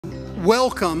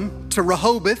welcome to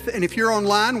Rehoboth. And if you're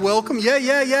online, welcome. Yeah.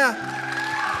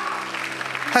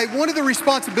 Hey, one of the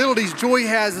responsibilities Joy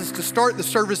has is to start the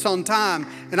service on time.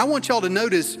 And I want y'all to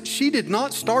notice, she did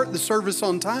not start the service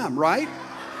on time, right?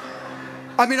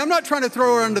 I mean, I'm not trying to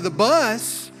throw her under the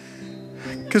bus,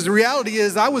 because the reality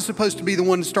is I was supposed to be the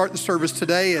one to start the service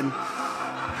today, and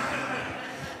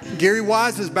Gary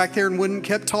Wise is back there and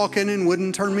kept talking and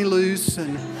wouldn't turn me loose,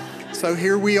 and so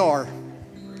here we are.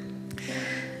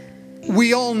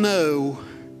 We all know,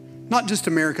 not just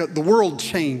America, the world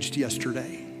changed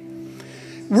yesterday.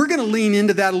 We're going to lean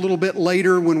into that a little bit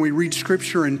later when we read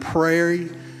scripture and pray.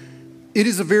 It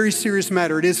is a very serious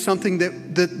matter. It is something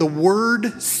that the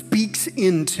Word speaks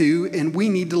into, and we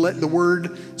need to let the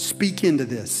Word speak into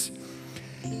this.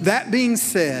 That being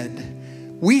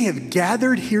said, we have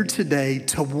gathered here today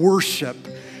to worship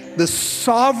the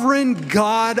sovereign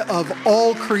God of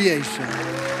all creation.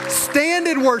 Stand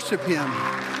and worship Him.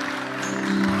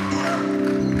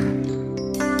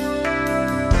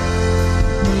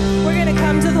 We're going to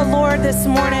come to the Lord this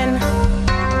morning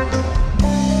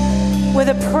with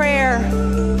a prayer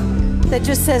that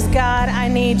just says, God, I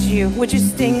need you. Would you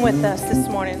sing with us this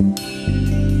morning?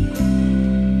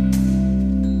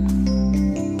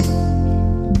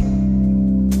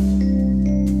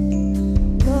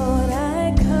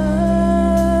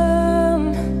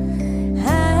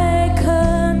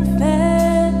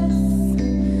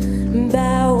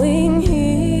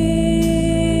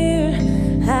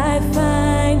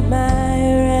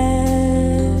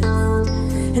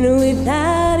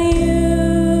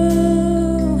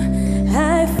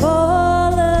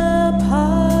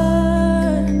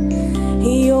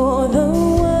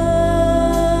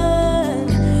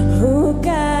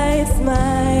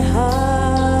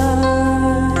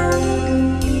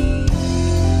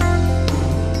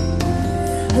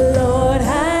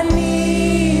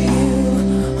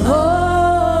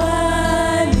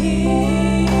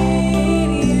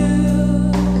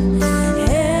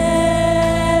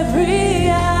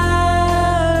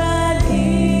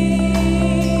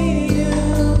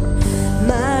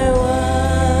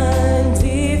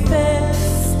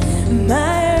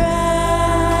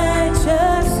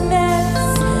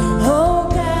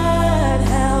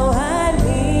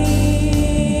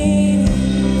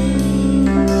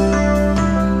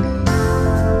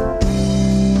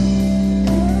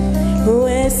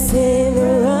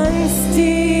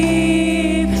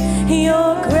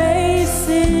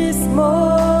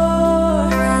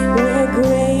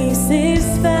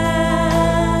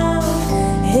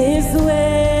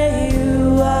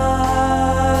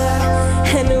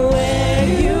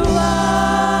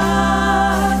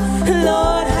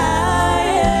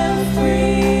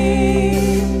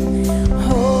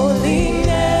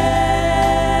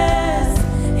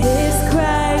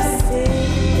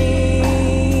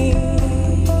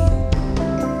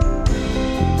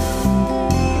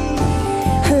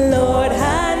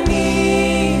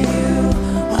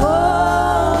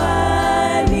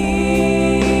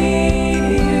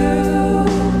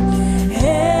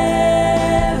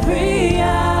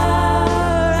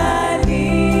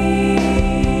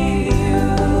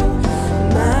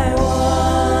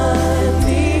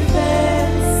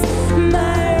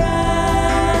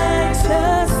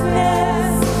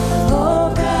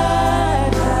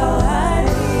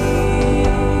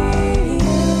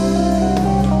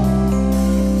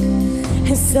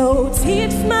 So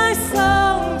teach my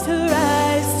song to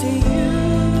rise to you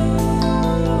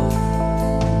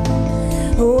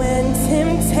when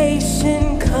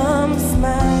temptation comes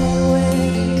my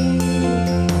way,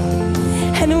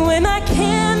 and when I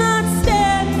cannot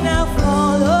stand, I'll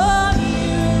follow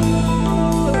you.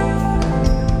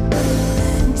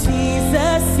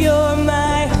 Jesus, you're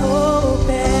my hope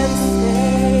and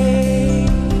stay,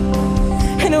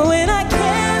 and when I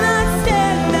cannot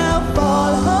stand, I'll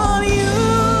follow you.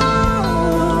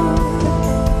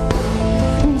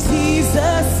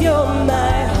 You're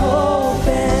my hope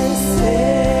and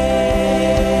stay.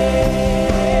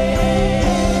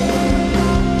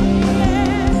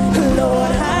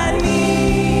 Lord, I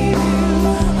need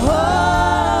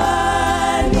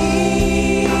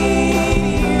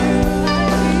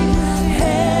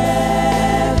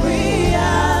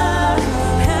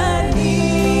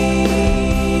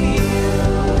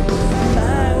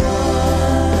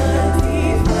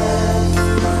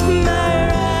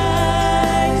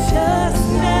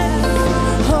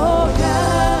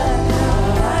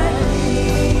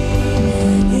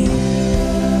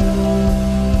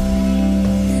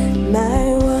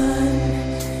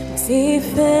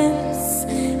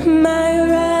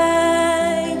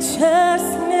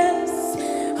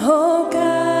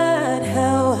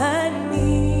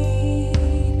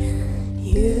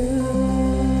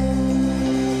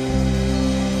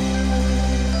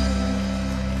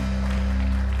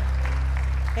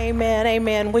Amen,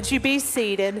 amen. Would you be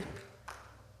seated?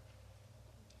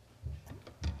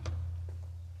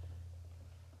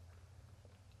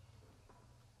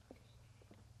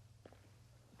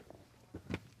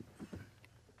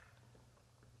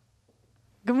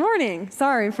 Good morning.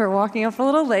 Sorry for walking up a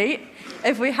little late.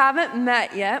 If we haven't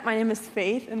met yet, my name is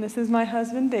Faith, and this is my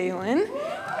husband, Dalen.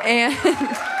 And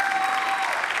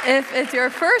if it's your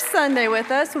first Sunday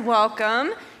with us,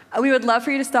 welcome. We would love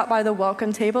for you to stop by the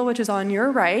welcome table, which is on your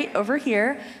right over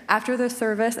here after the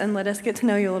service, and let us get to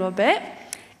know you a little bit.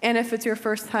 And if it's your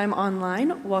first time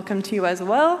online, welcome to you as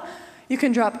well. You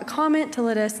can drop a comment to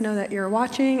let us know that you're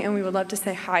watching, and we would love to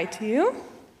say hi to you.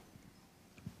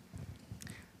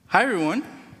 Hi, everyone.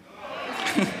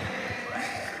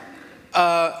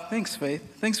 Thanks,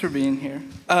 Faith. Thanks for being here.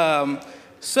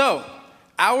 So,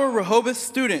 our Rehoboth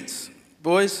students,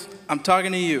 boys, I'm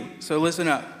talking to you, so listen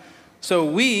up. So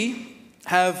we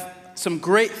have some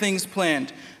great things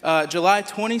planned. July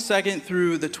 22nd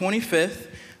through the 25th,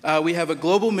 we have a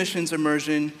global missions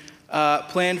immersion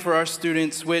planned for our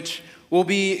students, which will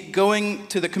be going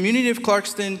to the community of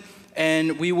Clarkston,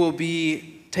 and we will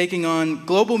be taking on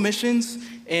global missions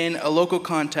in a local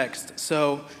context.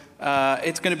 So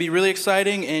it's going to be really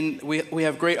exciting, and we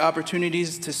have great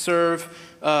opportunities to serve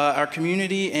our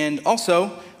community. And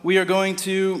also, we are going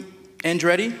to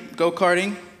Andretti,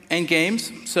 go-karting, and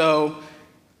games. So,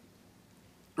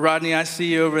 Rodney, I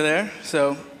see you over there.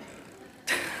 So,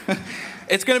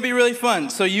 it's going to be really fun.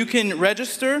 So you can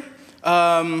register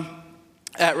at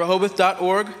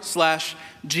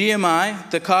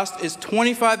rehoboth.org/GMI. The cost is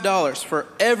 $25 for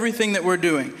everything that we're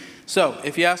doing. So,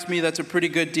 if you ask me, that's a pretty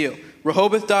good deal.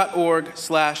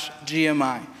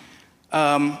 rehoboth.org/GMI.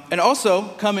 And also,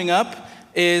 coming up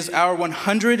is our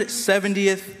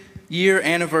 170th year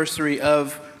anniversary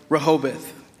of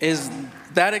Rehoboth. Is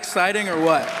that exciting or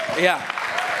what? Yeah.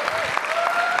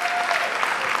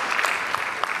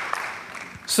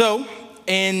 So,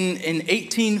 in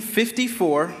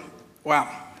 1854, wow,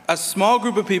 a small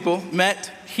group of people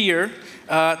met here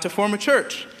to form a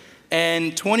church.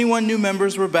 And 21 new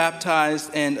members were baptized,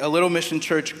 and a little mission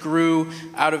church grew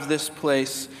out of this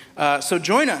place. So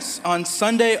join us on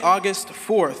Sunday, August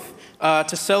 4th,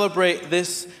 to celebrate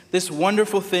this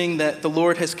wonderful thing that the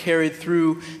Lord has carried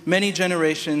through many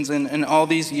generations and all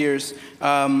these years.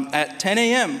 At 10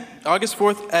 a.m., August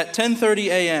 4th at 10:30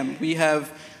 a.m., we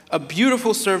have a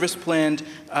beautiful service planned,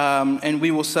 and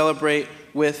we will celebrate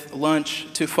with lunch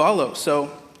to follow.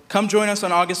 So come join us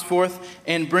on August 4th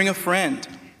and bring a friend.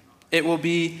 It will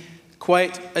be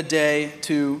quite a day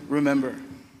to remember.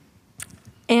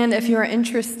 And if you are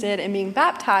interested in being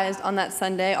baptized on that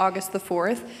Sunday, August the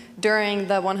 4th, during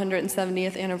the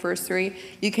 170th anniversary,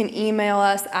 you can email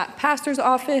us at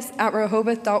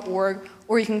pastorsoffice@rehoboth.org,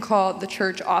 or you can call the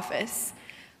church office.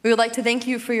 We would like to thank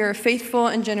you for your faithful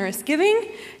and generous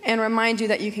giving, and remind you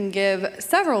that you can give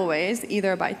several ways,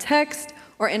 either by text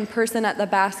or in person at the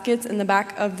baskets in the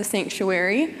back of the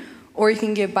sanctuary, or you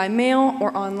can give by mail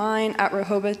or online at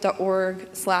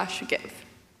rehoboth.org/give.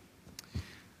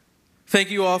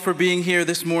 Thank you all for being here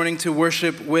this morning to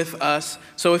worship with us.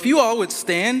 So if you all would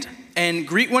stand and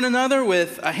greet one another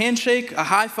with a handshake, a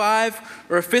high five,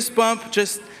 or a fist bump,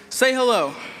 just say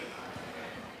hello.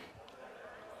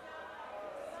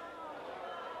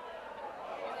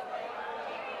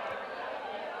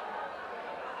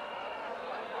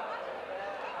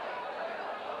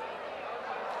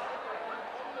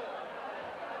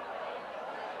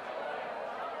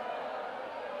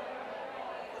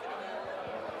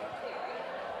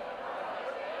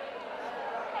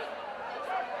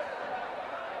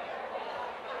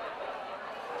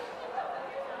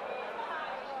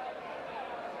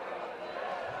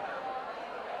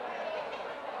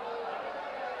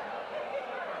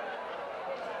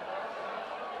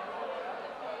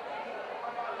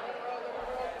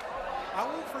 I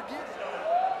won't forget it.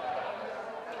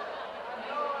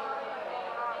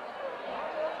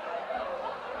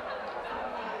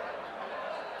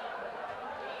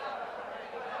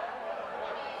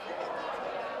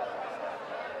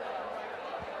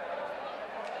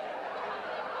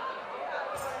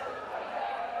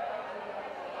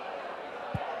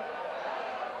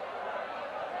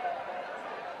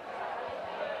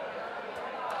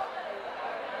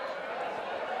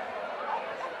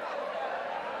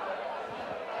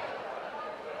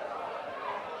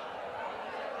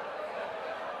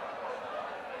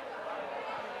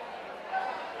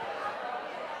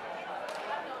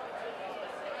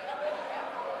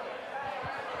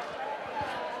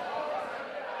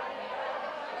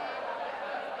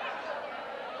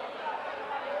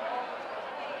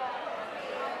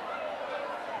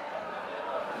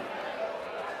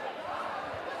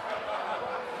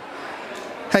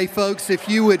 Hey folks, if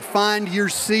you would find your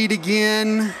seat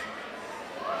again.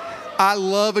 I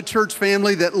love a church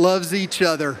family that loves each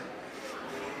other.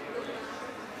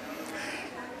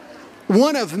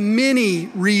 One of many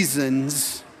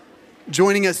reasons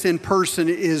joining us in person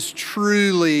is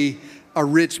truly a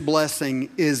rich blessing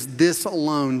is this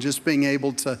alone, just being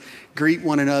able to greet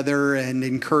one another and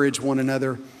encourage one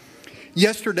another.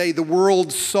 Yesterday, the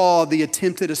world saw the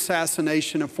attempted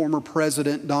assassination of former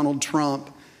President Donald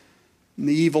Trump. And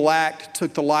the evil act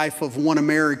took the life of one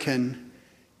American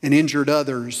and injured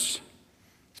others.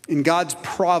 In God's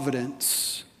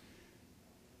providence,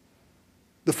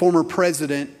 the former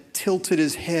president tilted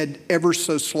his head ever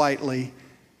so slightly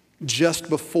just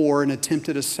before an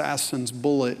attempted assassin's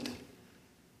bullet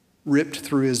ripped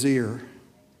through his ear.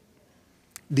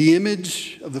 The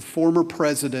image of the former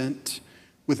president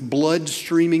with blood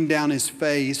streaming down his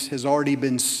face has already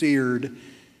been seared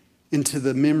into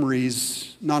the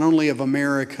memories not only of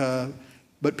America,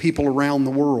 but people around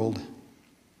the world.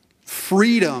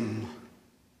 Freedom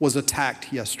was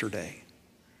attacked yesterday.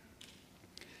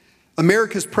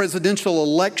 America's presidential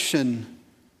election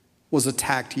was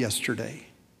attacked yesterday.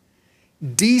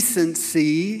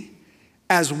 Decency,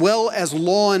 as well as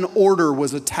law and order,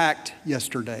 was attacked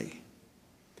yesterday.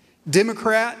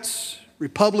 Democrats,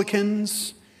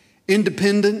 Republicans,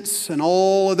 independents, and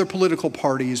all other political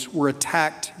parties were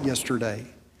attacked yesterday.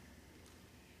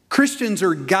 Christians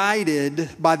are guided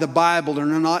by the Bible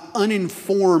and are not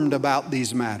uninformed about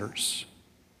these matters.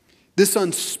 This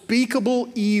unspeakable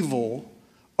evil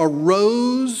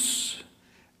arose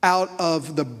out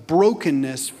of the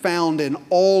brokenness found in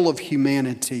all of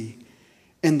humanity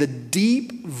and the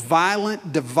deep,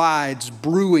 violent divides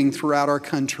brewing throughout our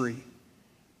country.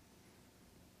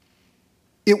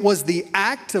 It was the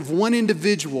act of one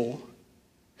individual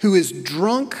who is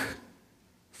drunk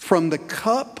from the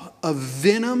cup of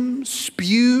venom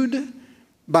spewed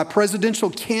by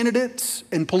presidential candidates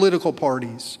and political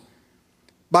parties,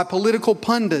 by political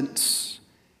pundits,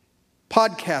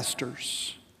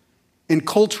 podcasters, and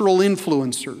cultural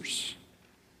influencers.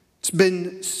 It's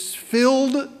been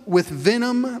filled with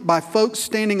venom by folks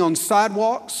standing on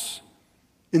sidewalks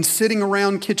and sitting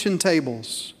around kitchen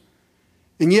tables.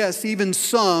 And yes, even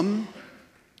some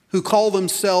who call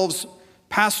themselves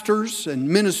pastors and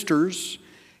ministers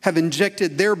have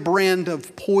injected their brand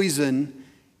of poison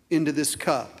into this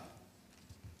cup.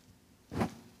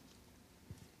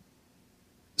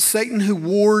 Satan, who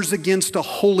wars against a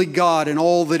holy God and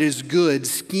all that is good,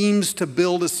 schemes to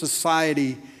build a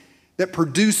society that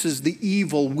produces the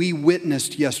evil we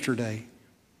witnessed yesterday.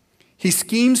 He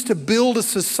schemes to build a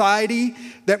society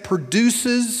that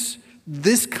produces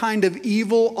this kind of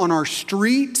evil on our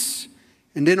streets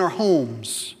and in our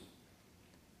homes.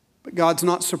 But God's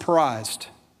not surprised.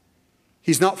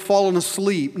 He's not fallen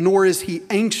asleep, nor is he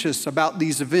anxious about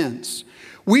these events.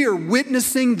 We are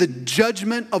witnessing the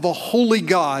judgment of a holy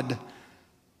God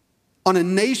on a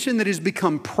nation that has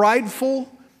become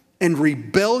prideful and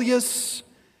rebellious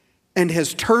and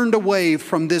has turned away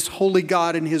from this holy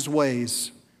God and his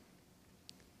ways.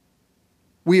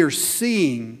 We are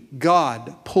seeing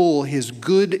God pull his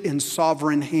good and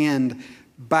sovereign hand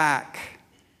back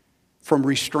from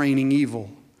restraining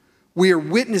evil. We are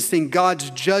witnessing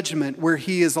God's judgment where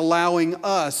he is allowing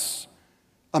us,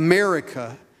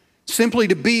 America, simply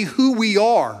to be who we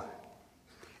are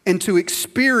and to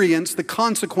experience the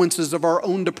consequences of our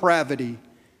own depravity.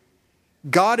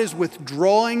 God is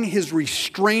withdrawing his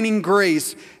restraining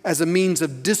grace as a means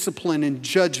of discipline and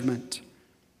judgment.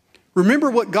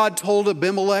 Remember what God told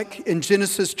Abimelech in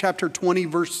Genesis chapter 20,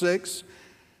 verse 6?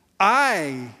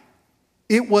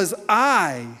 It was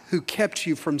I who kept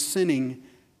you from sinning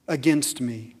against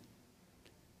me.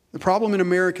 The problem in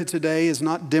America today is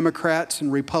not Democrats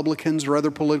and Republicans or other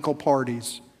political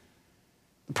parties.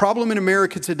 The problem in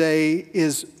America today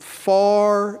is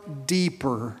far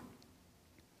deeper.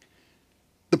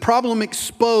 The problem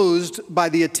exposed by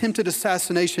the attempted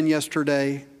assassination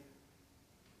yesterday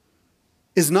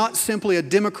is not simply a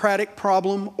Democratic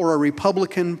problem or a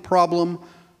Republican problem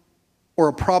or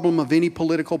a problem of any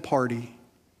political party.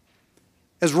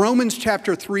 As Romans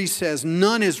chapter 3 says,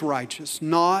 none is righteous,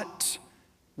 not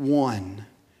one.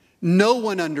 No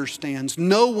one understands,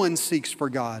 no one seeks for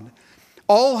God.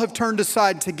 All have turned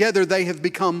aside, together they have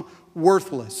become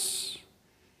worthless.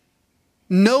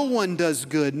 No one does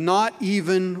good, not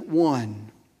even one.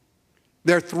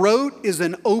 Their throat is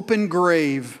an open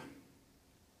grave.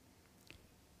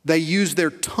 They use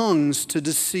their tongues to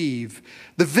deceive.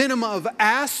 The venom of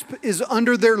asp is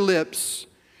under their lips.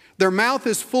 Their mouth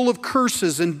is full of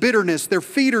curses and bitterness. Their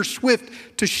feet are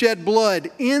swift to shed blood.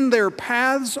 In their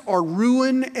paths are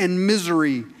ruin and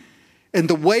misery, and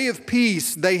the way of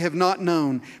peace they have not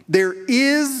known. There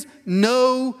is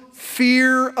no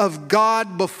fear of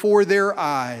God before their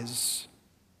eyes.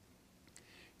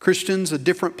 Christians, a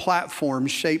different platform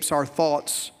shapes our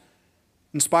thoughts,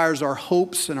 inspires our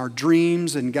hopes and our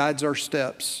dreams, and guides our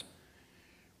steps.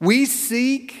 We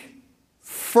seek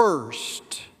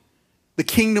first the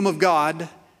kingdom of God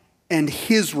and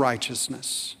His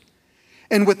righteousness.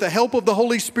 And with the help of the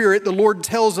Holy Spirit, the Lord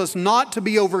tells us not to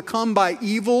be overcome by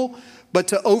evil, but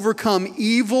to overcome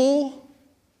evil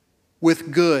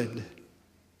with good.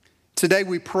 Today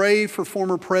we pray for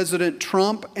former President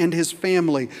Trump and his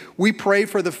family. We pray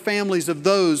for the families of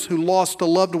those who lost a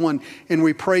loved one, and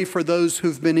we pray for those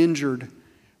who've been injured.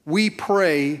 We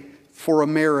pray for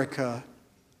America.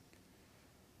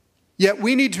 Yet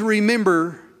we need to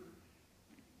remember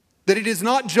that it is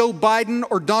not Joe Biden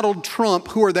or Donald Trump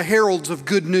who are the heralds of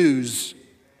good news.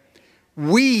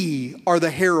 We are the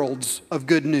heralds of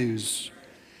good news.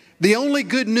 The only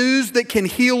good news that can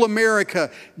heal America.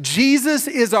 Jesus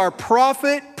is our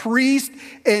prophet, priest,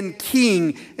 and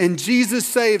king, and Jesus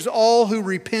saves all who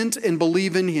repent and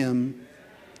believe in Him.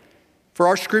 For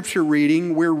our scripture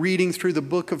reading, we're reading through the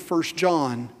book of 1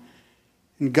 John.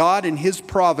 And God in His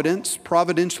providence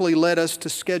providentially led us to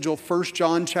schedule 1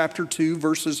 John chapter 2,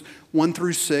 verses 1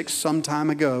 through 6 some time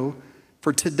ago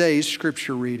for today's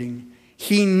scripture reading.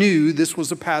 He knew this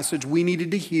was a passage we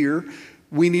needed to hear,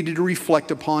 we needed to reflect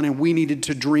upon, and we needed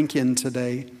to drink in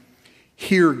today.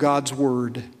 Hear God's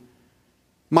word.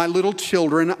 My little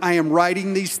children, I am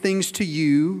writing these things to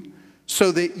you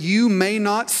so that you may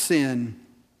not sin.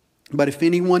 But if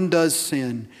anyone does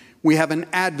sin, we have an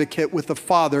advocate with the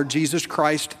Father, Jesus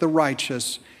Christ the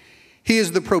righteous. He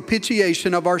is the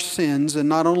propitiation of our sins, and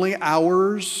not only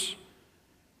ours,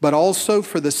 but also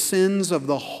for the sins of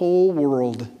the whole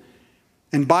world.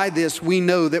 And by this we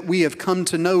know that we have come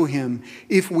to know Him,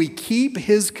 if we keep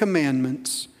His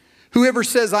commandments. Whoever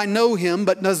says, I know Him,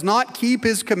 but does not keep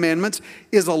His commandments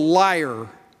is a liar,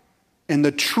 and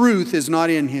the truth is not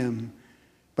in him.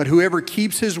 But whoever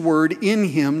keeps His word, in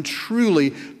him truly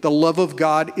the love of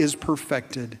God is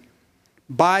perfected.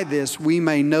 By this we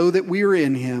may know that we are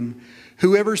in Him.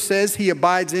 Whoever says he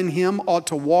abides in Him ought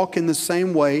to walk in the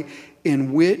same way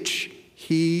in which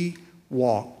He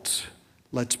walked.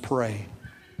 Let's pray.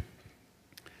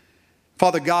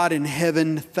 Father God in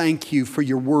heaven, thank You for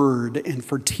Your word and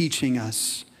for teaching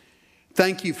us.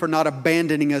 Thank You for not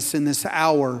abandoning us in this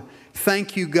hour.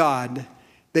 Thank You, God,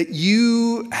 that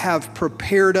You have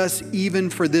prepared us even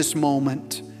for this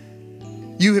moment.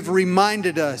 You have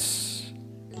reminded us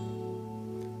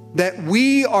that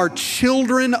we are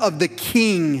children of the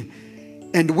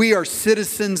King and we are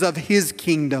citizens of His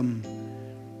kingdom.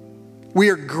 We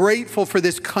are grateful for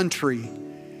this country.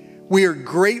 We are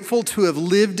grateful to have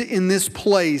lived in this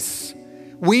place.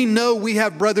 We know we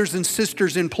have brothers and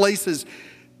sisters in places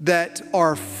that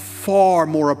are far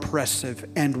more oppressive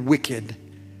and wicked.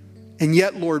 And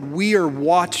yet, Lord, we are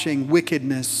watching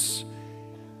wickedness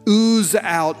ooze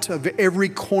out of every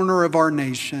corner of our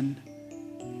nation.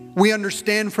 We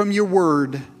understand from Your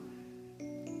word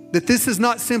that this is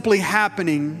not simply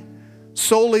happening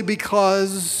solely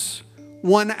because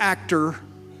one actor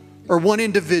or one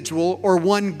individual or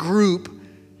one group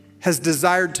has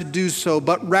desired to do so,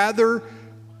 but rather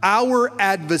our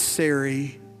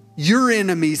adversary, Your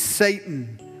enemy,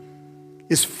 Satan,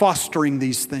 is fostering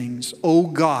these things. Oh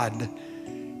God,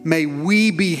 may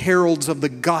we be heralds of the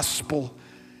gospel.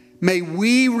 May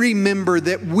we remember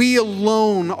that we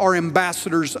alone are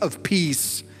ambassadors of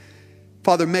peace.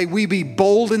 Father, may we be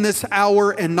bold in this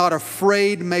hour and not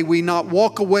afraid. May we not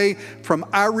walk away from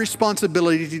our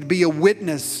responsibility to be a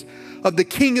witness of the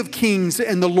King of Kings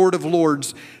and the Lord of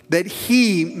Lords, that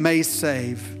He may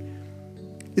save.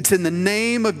 It's in the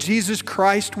name of Jesus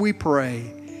Christ we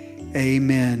pray.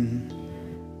 Amen.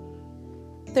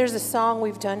 There's a song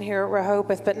we've done here at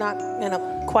Rehoboth, but not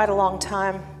in quite a long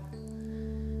time.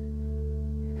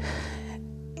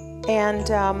 And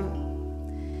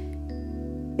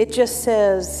it just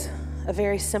says, a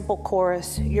very simple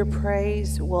chorus, Your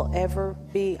praise will ever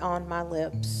be on my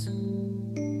lips.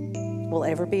 Will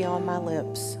ever be on my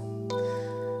lips.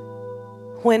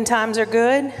 When times are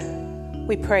good,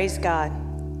 we praise God.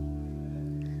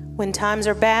 When times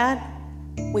are bad,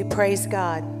 we praise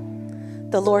God.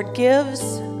 The Lord gives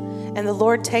and the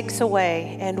Lord takes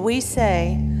away, and we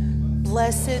say,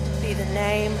 blessed be the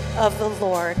name of the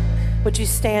Lord. Would you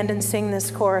stand and sing this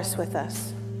chorus with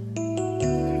us?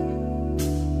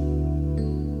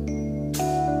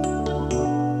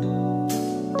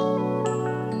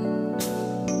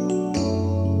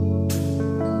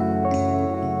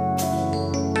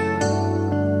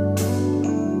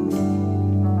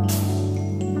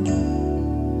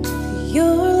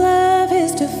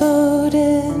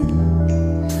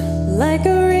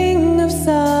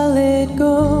 solid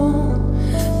gold,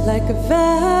 like a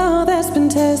vow that's been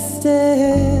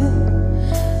tested,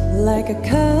 like a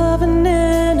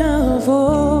covenant of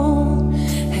old,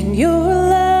 and your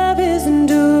love is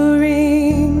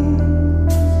enduring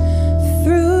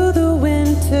through the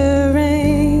winter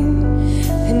rain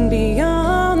and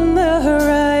beyond the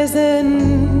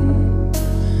horizon,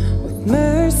 with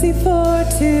mercy for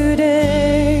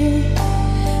today,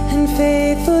 and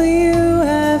faithful you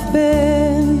have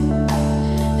been,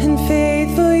 and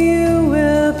faithful you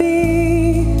will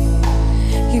be.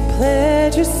 You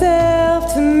pledge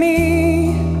yourself to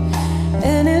me,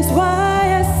 and it's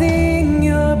why I sing.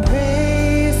 Your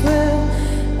praise will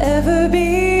ever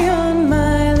be on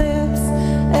my lips,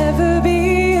 ever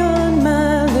be on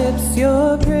my lips.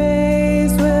 Your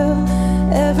praise will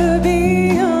ever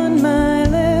be on my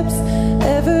lips,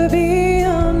 ever be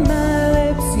on my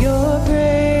lips. Your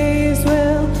praise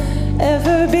will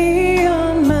ever be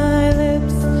on my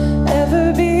lips,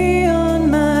 ever be on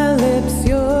my lips.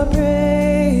 Your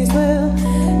praise will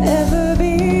ever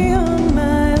be on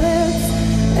my lips,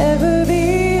 ever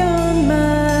be on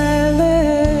my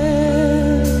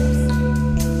lips.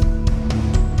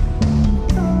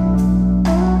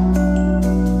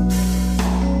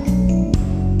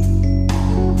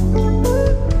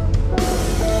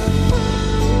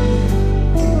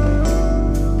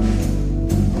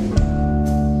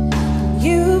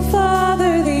 You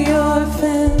father the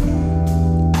orphan,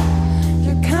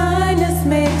 your kindness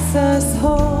makes us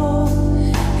whole,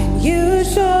 and you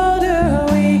shoulder our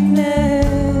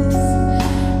weakness,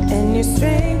 and your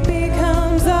strength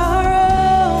becomes our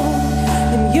own,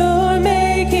 and you're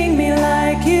making me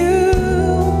like you.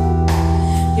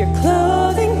 You're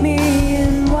clothing me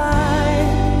in white,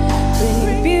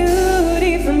 bringing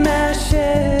beauty from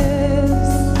ashes.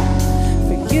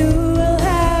 For you will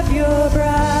have your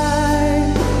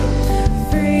bride,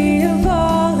 free of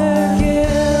all her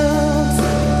guilt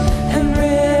and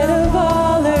rid of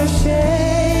all her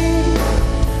shame,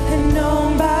 and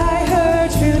known by her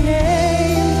true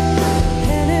name.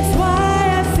 And it's why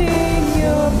I sing.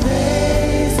 Your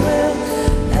praise will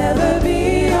ever be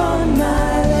on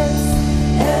my lips,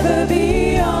 ever be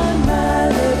on my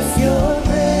lips. Your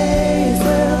praise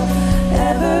will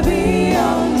ever be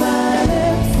on my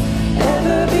lips,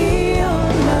 ever be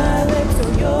on my lips.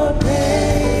 Oh, your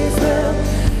praise will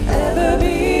ever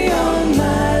be on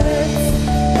my lips,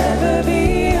 ever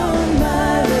be on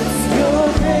my lips. Your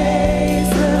praise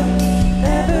will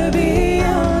ever be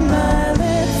on my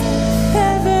lips,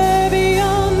 ever be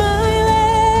on my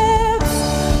lips.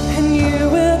 And you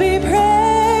will be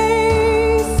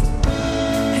praised,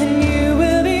 and you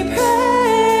will be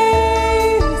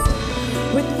praised.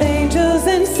 With angels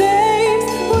and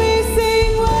saints we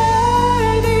sing,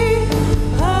 worthy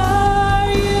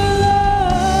are you,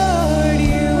 Lord.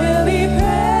 You will be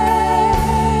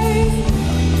praised,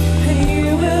 and you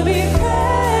will be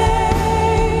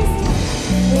praised.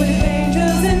 With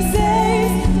angels and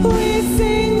saints we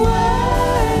sing,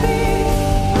 worthy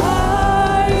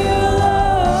are you,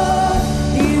 Lord.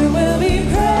 You will be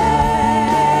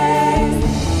praised,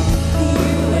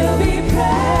 you will be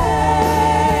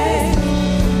praised.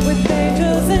 With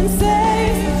angels and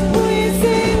saints we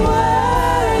sing,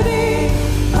 worthy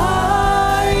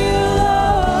are you,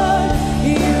 Lord.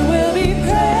 You will be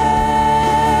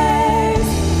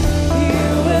praised, you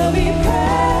will be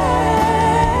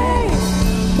praised.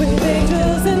 With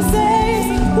angels and saints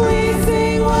we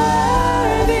sing,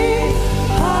 worthy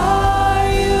are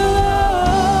you,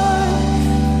 Lord.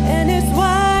 And it's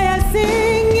why I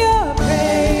sing. Your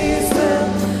praise will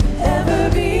ever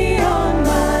be on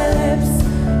my lips,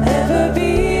 ever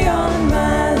be on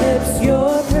my lips.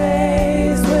 Your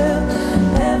praise will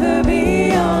ever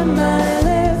be on my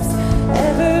lips,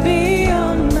 ever be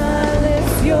on my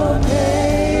lips. Your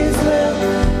praise will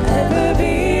ever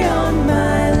be on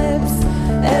my lips,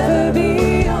 ever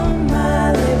be on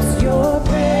my lips. Your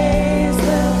praise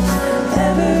will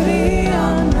ever be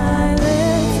on my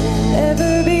lips,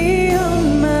 ever be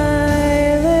on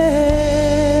my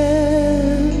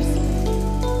lips.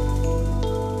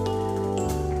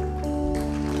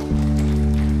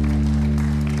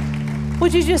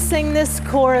 Would you just sing this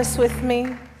chorus with me?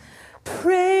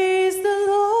 Praise the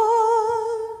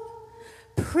Lord,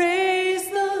 praise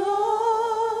the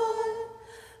Lord,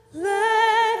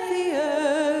 let the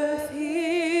earth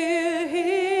hear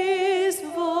his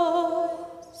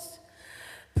voice.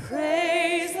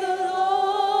 Praise the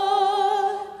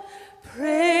Lord,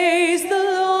 praise the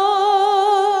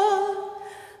Lord,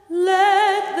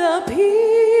 let the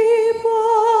people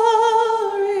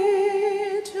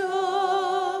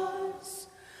rejoice.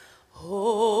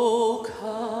 Oh,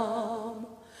 come.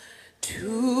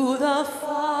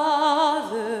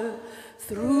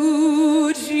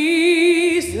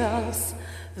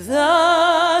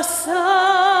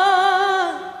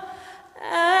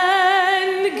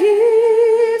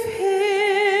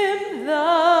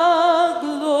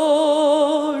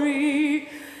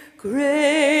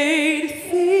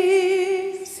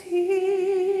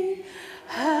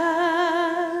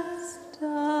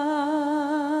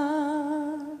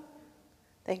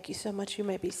 Thank you so much. You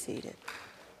may be seated.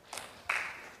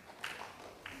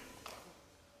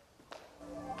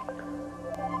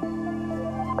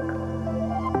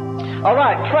 All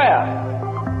right, prayer.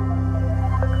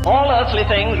 All earthly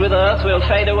things with earth will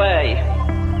fade away,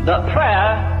 but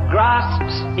prayer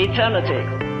grasps eternity.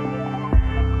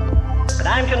 But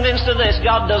I'm convinced of this: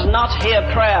 God does not hear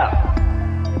prayer.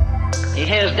 He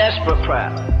hears desperate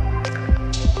prayer.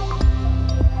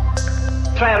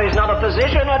 Prayer is not a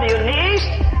position on your knees.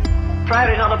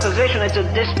 Prayer is not a position, it's a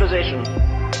disposition.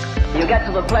 You get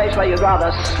to the place where you'd rather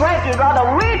sweat, you'd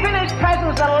rather weep in His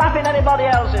presence than laugh in anybody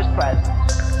else's presence.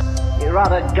 You'd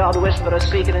rather God whisper a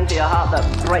secret into your heart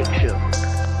that breaks you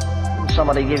than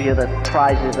somebody give you the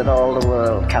prizes that all the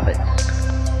world covets.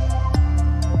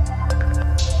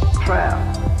 Prayer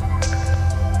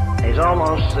is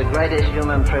almost the greatest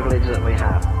human privilege that we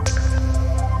have.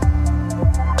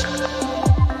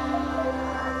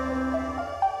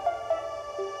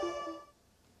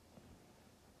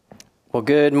 Well,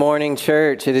 good morning,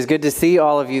 church. It is good to see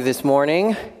all of you this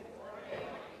morning.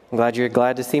 I'm glad you're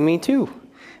glad to see me too.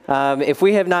 If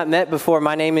we have not met before,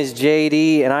 my name is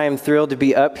JD, and I am thrilled to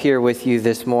be up here with you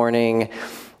this morning.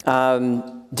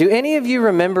 Do any of you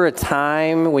remember a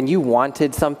time when you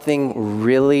wanted something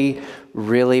really,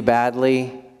 really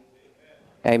badly?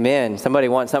 Amen. Somebody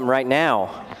wants something right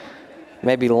now.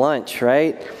 Maybe lunch,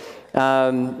 right? We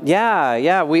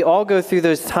all go through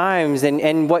those times,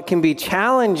 and what can be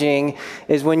challenging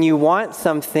is when you want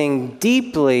something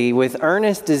deeply with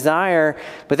earnest desire,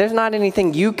 but there's not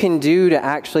anything you can do to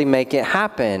actually make it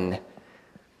happen.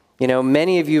 You know,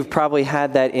 many of you have probably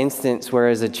had that instance where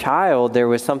as a child, there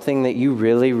was something that you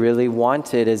really, really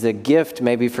wanted as a gift,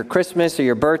 maybe for Christmas or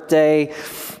your birthday,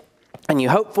 and you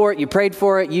hoped for it, you prayed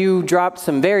for it, you dropped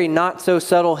some very not so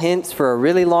subtle hints for a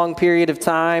really long period of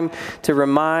time to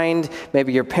remind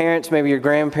maybe your parents, maybe your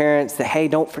grandparents that, hey,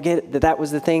 don't forget that that was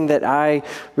the thing that I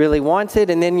really wanted.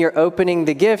 And then you're opening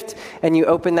the gift and you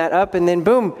open that up and then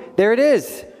boom, there it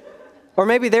is. Or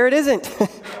maybe there it isn't,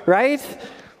 right?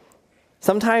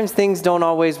 Sometimes things don't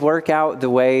always work out the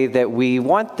way that we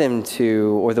want them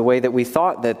to or the way that we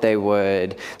thought that they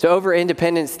would. So over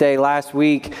Independence Day last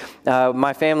week,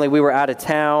 my family, we were out of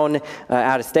town,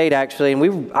 out of state actually,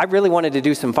 and I really wanted to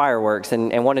do some fireworks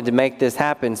and wanted to make this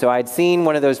happen. So I'd seen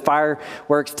one of those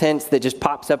fireworks tents that just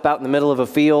pops up out in the middle of a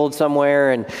field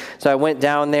somewhere, and so I went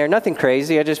down there. Nothing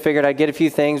crazy, I just figured I'd get a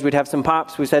few things. We'd have some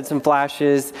pops, we had some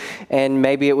flashes, and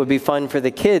maybe it would be fun for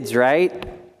the kids, right?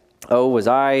 Oh, was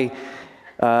I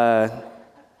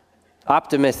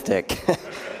optimistic.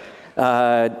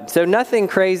 So nothing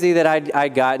crazy that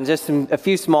I'd gotten, just a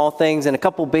few small things and a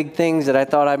couple big things that I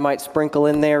thought I might sprinkle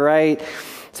in there, right?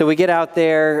 So we get out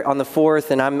there on the 4th,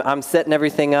 and I'm setting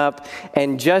everything up,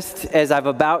 and just as I've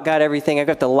about got everything, I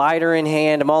got the lighter in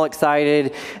hand, I'm all excited,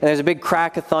 and there's a big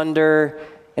crack of thunder,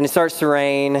 and it starts to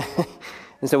rain.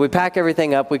 And so we pack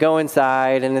everything up, we go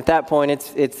inside, and at that point,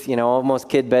 it's almost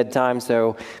kid bedtime,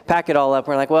 so pack it all up.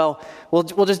 We're like, well,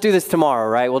 we'll just do this tomorrow,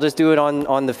 right? We'll just do it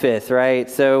on the 5th, right?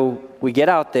 So we get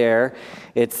out there.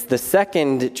 It's the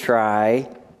second try.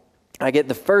 I get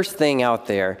the first thing out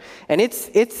there, and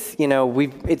it's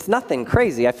nothing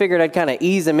crazy. I figured I'd kind of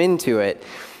ease them into it.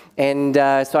 And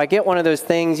so I get one of those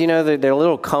things, they're a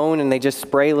little cone, and they just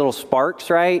spray little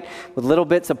sparks, right, with little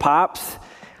bits of pops.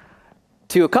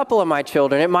 To a couple of my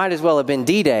children, it might as well have been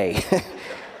D-Day.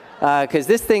 Because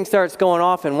this thing starts going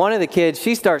off, and one of the kids,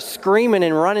 she starts screaming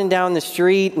and running down the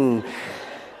street, and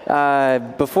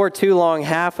before too long,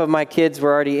 half of my kids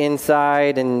were already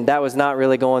inside, and that was not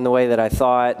really going the way that I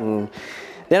thought. And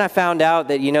then I found out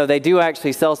that, they do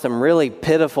actually sell some really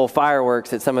pitiful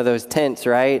fireworks at some of those tents,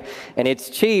 right? And it's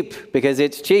cheap because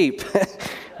it's cheap.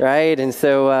 Right? And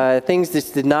so things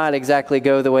just did not exactly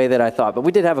go the way that I thought. But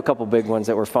we did have a couple big ones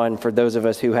that were fun for those of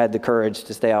us who had the courage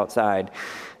to stay outside.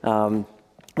 But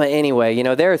anyway,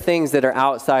 there are things that are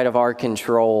outside of our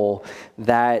control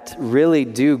that really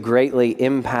do greatly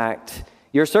impact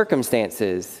your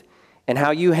circumstances and how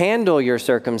you handle your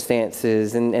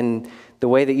circumstances and the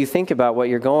way that you think about what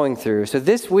you're going through. So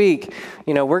this week,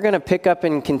 we're going to pick up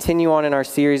and continue on in our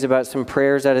series about some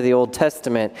prayers out of the Old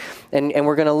Testament. And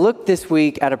we're going to look this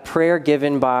week at a prayer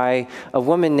given by a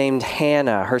woman named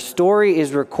Hannah. Her story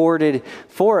is recorded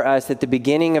for us at the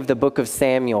beginning of the book of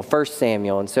Samuel, 1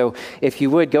 Samuel. And so if you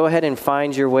would, go ahead and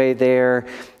find your way there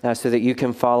so that you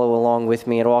can follow along with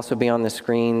me. It'll also be on the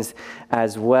screens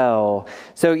as well.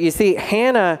 So you see,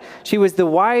 Hannah, she was the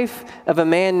wife of a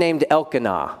man named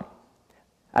Elkanah.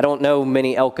 I don't know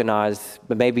many Elkanahs,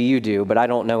 but maybe you do, but I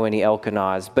don't know any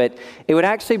Elkanahs. But it would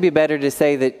actually be better to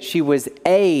say that she was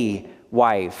a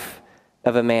wife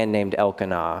of a man named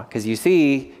Elkanah. Because you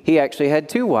see, he actually had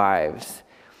 2 wives.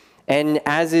 And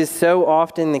as is so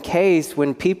often the case,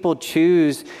 when people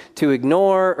choose to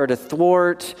ignore or to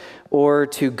thwart or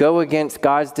to go against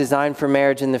God's design for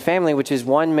marriage and the family, which is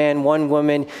one man, one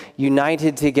woman,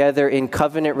 united together in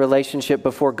covenant relationship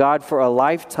before God for a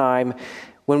lifetime,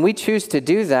 when we choose to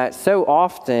do that, so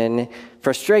often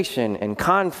frustration and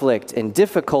conflict and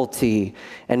difficulty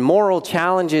and moral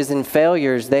challenges and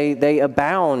failures, they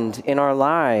abound in our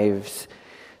lives.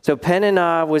 So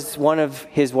Peninnah was one of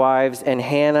his wives, and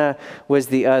Hannah was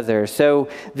the other. So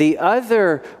the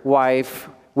other wife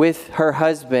with her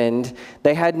husband,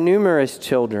 they had numerous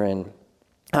children.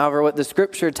 However, what the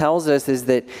scripture tells us is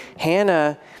that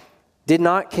Hannah did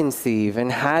not conceive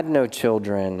and had no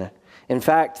children. In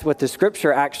fact, what the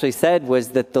scripture actually said was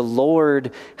that the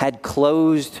Lord had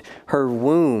closed her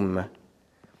womb.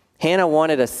 Hannah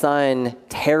wanted a son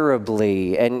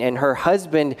terribly, and her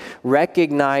husband,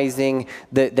 recognizing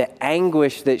the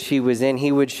anguish that she was in,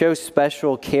 he would show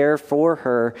special care for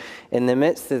her in the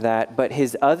midst of that. But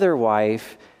his other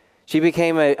wife, she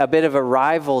became a bit of a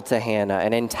rival to Hannah,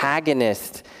 an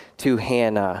antagonist to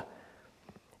Hannah.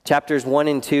 Chapters 1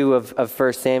 and 2 of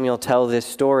 1 Samuel tell this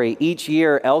story. Each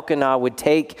year, Elkanah would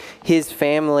take his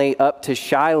family up to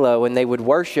Shiloh, and they would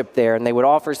worship there, and they would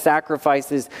offer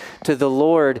sacrifices to the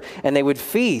Lord, and they would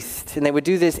feast, and they would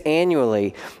do this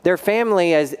annually. Their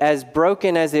family, as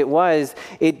broken as it was,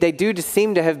 they do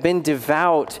seem to have been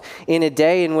devout in a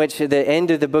day in which the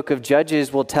end of the book of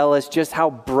Judges will tell us just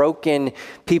how broken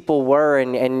people were,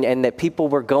 and that people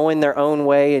were going their own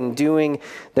way and doing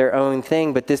their own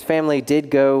thing. But this family did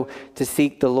go to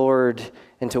seek the Lord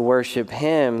and to worship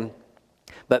him.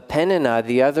 But Peninnah,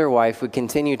 the other wife, would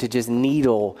continue to just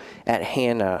needle at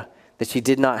Hannah that she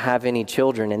did not have any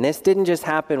children. And this didn't just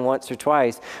happen once or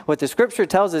twice. What the scripture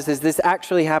tells us is this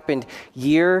actually happened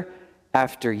year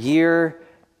after year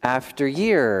after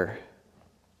year.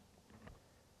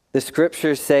 The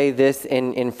scriptures say this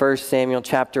in 1 Samuel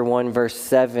chapter 1, verse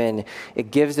 7. It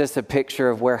gives us a picture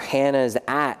of where Hannah is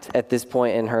at this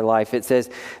point in her life. It says,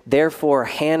 "Therefore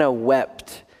Hannah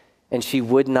wept, and she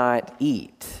would not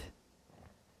eat."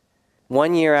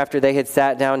 One year after they had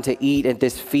sat down to eat at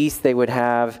this feast they would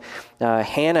have,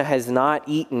 Hannah has not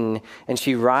eaten, and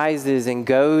she rises and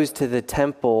goes to the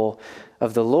temple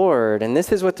of the Lord. And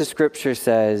this is what the scripture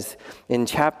says in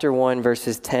chapter 1,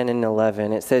 verses 10 and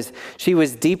 11. It says, "She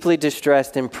was deeply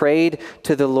distressed and prayed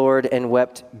to the Lord and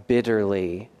wept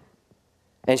bitterly.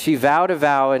 And she vowed a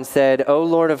vow and said, 'O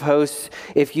Lord of hosts,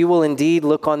 if you will indeed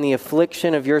look on the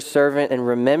affliction of your servant and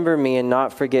remember me and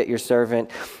not forget your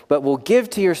servant, but will give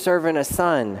to your servant a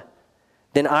son,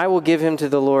 then I will give him to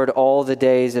the Lord all the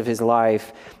days of his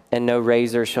life, and no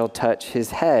razor shall touch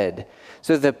his head.'"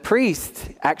 So the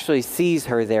priest actually sees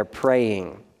her there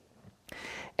praying.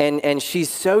 And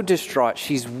she's so distraught.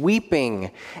 She's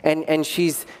weeping. And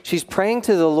she's praying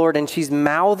to the Lord, and she's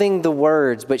mouthing the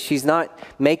words, but she's not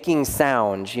making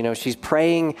sounds. You know, she's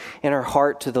praying in her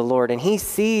heart to the Lord. And he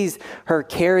sees her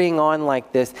carrying on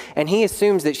like this, and he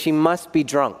assumes that she must be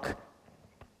drunk.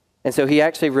 And so he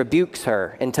actually rebukes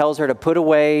her and tells her to put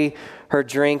away her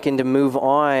drink and to move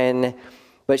on.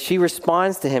 But she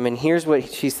responds to him, and here's what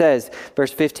she says,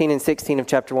 verse 15 and 16 of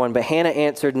chapter 1. "But Hannah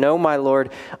answered, 'No, my Lord,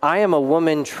 I am a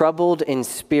woman troubled in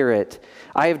spirit.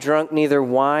 I have drunk neither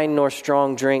wine nor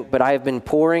strong drink, but I have been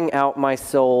pouring out my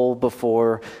soul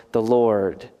before the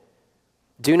Lord.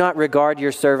 Do not regard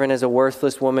your servant as a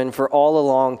worthless woman, for all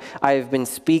along I have been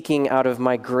speaking out of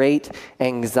my great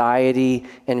anxiety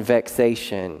and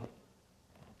vexation.'"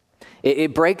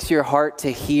 It breaks your heart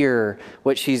to hear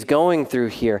what she's going through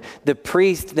here. The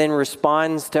priest then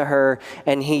responds to her,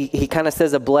 and he kind of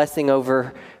says a blessing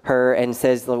over her and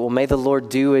says, "Well, may the Lord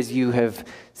do as you have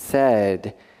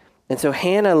said." And so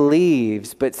Hannah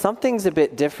leaves, but something's a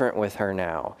bit different with her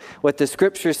now. What the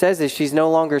scripture says is she's no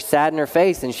longer sad in her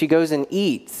face, and she goes and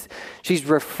eats. She's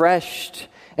refreshed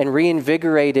and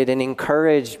reinvigorated and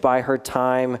encouraged by her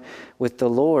time with the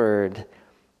Lord.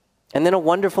 And then a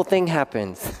wonderful thing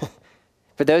happens.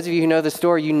 For those of you who know the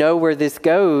story, you know where this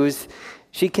goes.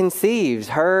 She conceives.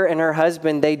 Her and her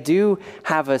husband, they do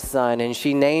have a son, and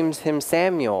she names him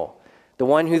Samuel, the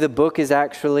one who the book is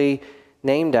actually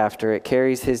named after. It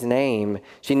carries his name.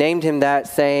 She named him that,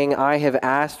 saying, "I have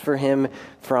asked for him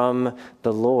from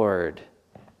the Lord."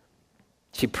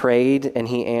 She prayed, and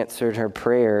he answered her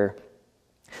prayer.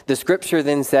 The scripture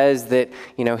then says that,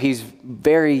 he's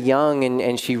very young,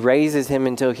 and she raises him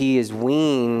until he is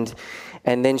weaned.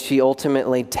 And then she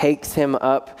ultimately takes him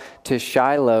up to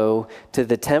Shiloh, to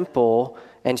the temple,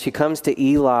 and she comes to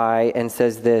Eli and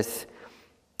says this,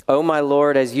 "O my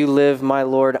Lord, as you live, my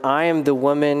Lord, I am the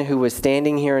woman who was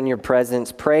standing here in your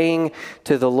presence, praying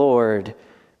to the Lord.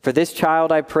 For this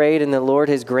child I prayed, and the Lord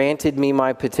has granted me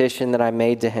my petition that I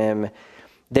made to him.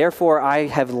 Therefore I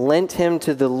have lent him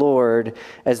to the Lord.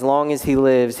 As long as he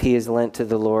lives, he is lent to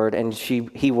the Lord." And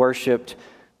he worshiped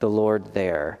the Lord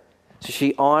there. So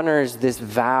she honors this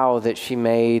vow that she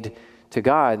made to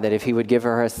God, that if he would give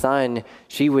her a son,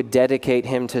 she would dedicate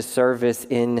him to service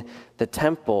in the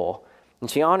temple. And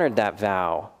she honored that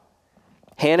vow.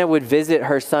 Hannah would visit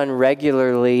her son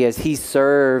regularly as he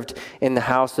served in the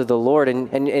house of the Lord.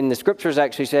 And the scriptures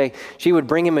actually say she would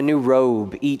bring him a new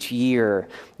robe each year.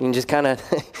 You can just kind of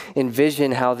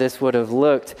envision how this would have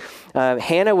looked.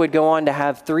 Hannah would go on to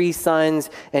have 3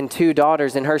 sons and 2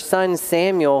 daughters. And her son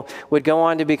Samuel would go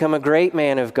on to become a great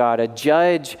man of God, a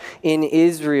judge in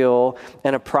Israel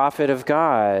and a prophet of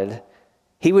God.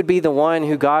 He would be the one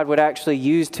who God would actually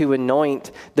use to anoint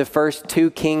the first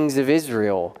 2 kings of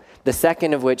Israel, the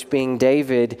second of which being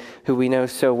David, who we know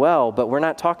so well. But we're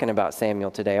not talking about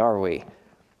Samuel today, are we?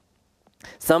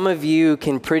 Some of you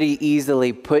can pretty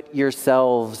easily put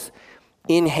yourselves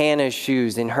in Hannah's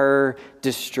shoes, in her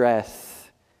distress,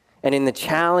 and in the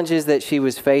challenges that she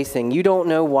was facing. You don't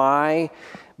know why,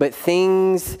 but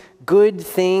good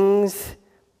things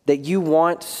that you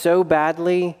want so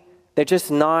badly, they're just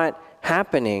not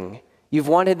happening. You've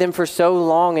wanted them for so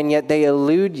long, and yet they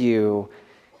elude you.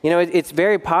 You know, it's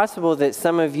very possible that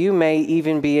some of you may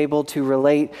even be able to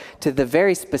relate to the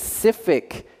very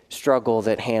specific struggle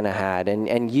that Hannah had.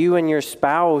 And you and your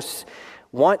spouse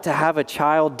want to have a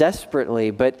child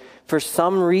desperately, but for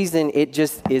some reason, it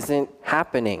just isn't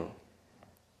happening.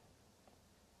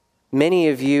 Many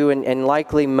of you, and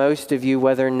likely most of you,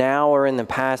 whether now or in the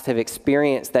past, have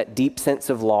experienced that deep sense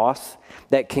of loss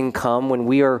that can come when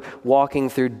we are walking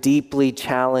through deeply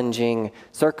challenging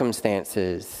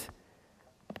circumstances.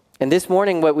 And this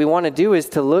morning, what we want to do is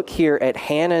to look here at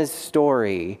Hannah's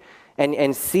story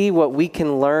and see what we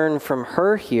can learn from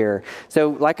her here.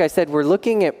 So like I said, we're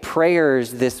looking at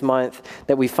prayers this month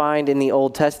that we find in the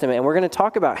Old Testament, and we're going to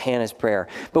talk about Hannah's prayer.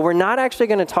 But we're not actually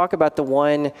going to talk about the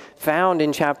one found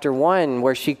in chapter 1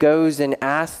 where she goes and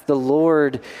asks the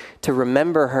Lord to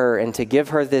remember her and to give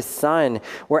her this son.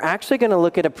 We're actually going to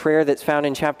look at a prayer that's found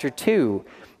in chapter 2.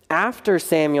 After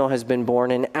Samuel has been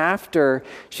born and after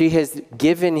she has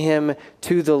given him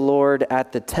to the Lord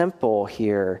at the temple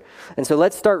here. And so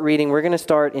let's start reading. We're going to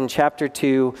start in chapter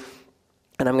 2,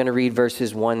 and I'm going to read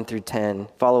verses 1 through 10.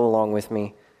 Follow along with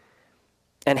me.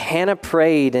 "And Hannah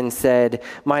prayed and said,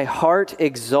 'My heart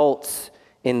exults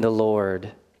in the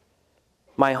Lord.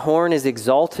 My horn is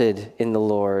exalted in the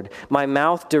Lord. My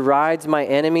mouth derides my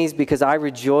enemies because I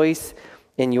rejoice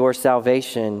in your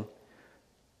salvation.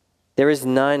 There is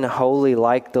none holy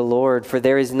like the Lord, for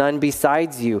there is none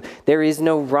besides you. There is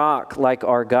no rock like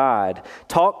our God.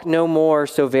 Talk no more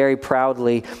so very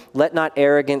proudly. Let not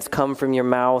arrogance come from your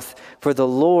mouth, for the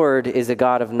Lord is a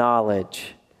God of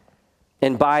knowledge,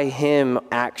 and by him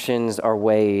actions are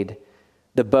weighed.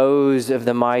 The bows of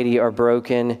the mighty are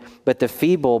broken, but the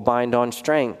feeble bind on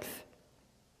strength.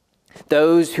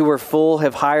 Those who were full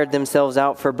have hired themselves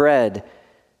out for bread,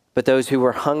 but those who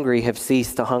were hungry have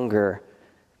ceased to hunger.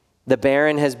 The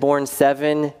barren has borne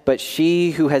 7, but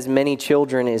she who has many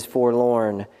children is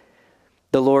forlorn.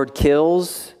 The Lord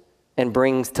kills and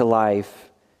brings to life.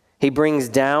 He brings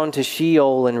down to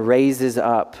Sheol and raises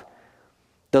up.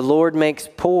 The Lord makes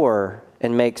poor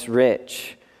and makes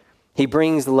rich. He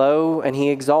brings low and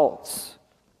he exalts.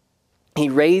 He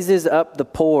raises up the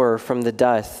poor from the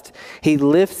dust. He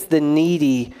lifts the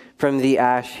needy from the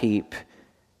ash heap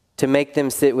to make them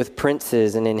sit with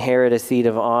princes and inherit a seat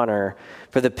of honor.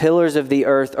 For the pillars of the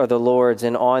earth are the Lord's,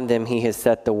 and on them he has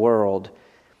set the world.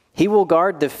 He will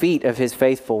guard the feet of his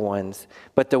faithful ones,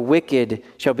 but the wicked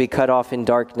shall be cut off in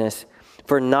darkness,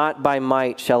 for not by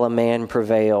might shall a man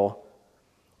prevail.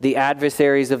 The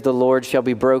adversaries of the Lord shall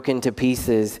be broken to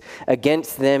pieces.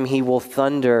 Against them he will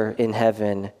thunder in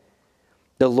heaven.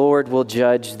 The Lord will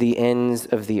judge the ends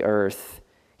of the earth.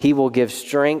 He will give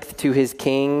strength to his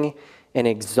king and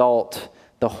exalt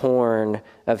the horn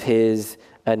of his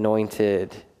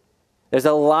anointed. There's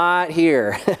a lot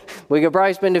here. We could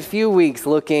probably spend a few weeks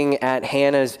looking at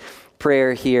Hannah's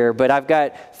prayer here, but I've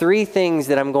got 3 things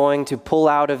that I'm going to pull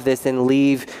out of this and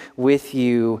leave with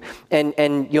you.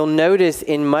 And you'll notice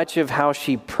in much of how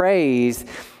she prays,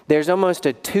 there's almost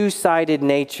a 2-sided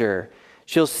nature.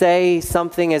 She'll say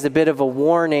something as a bit of a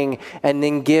warning and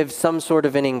then give some sort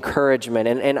of an encouragement.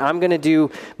 And I'm going to do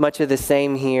much of the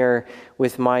same here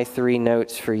with my 3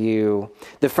 notes for you.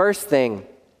 The first thing,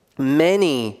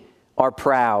 many are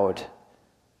proud.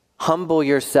 Humble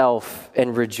yourself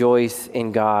and rejoice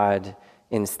in God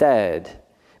instead.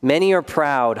 Many are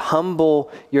proud.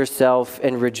 Humble yourself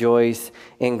and rejoice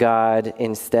in God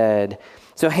instead.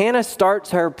 So Hannah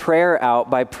starts her prayer out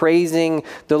by praising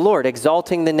the Lord,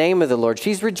 exalting the name of the Lord.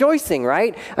 She's rejoicing,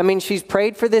 right? I mean, she's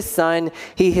prayed for this son.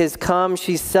 He has come.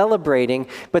 She's celebrating.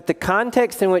 But the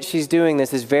context in which she's doing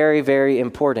this is very, very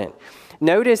important.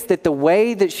 Notice that the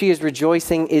way that she is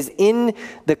rejoicing is in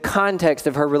the context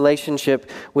of her relationship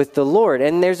with the Lord.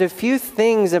 And there's a few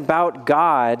things about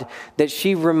God that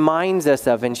she reminds us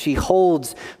of and she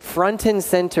holds front and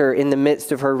center in the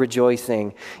midst of her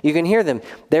rejoicing. You can hear them.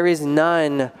 There is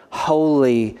none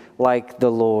holy like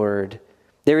the Lord.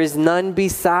 There is none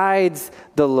besides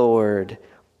the Lord.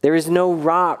 There is no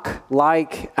rock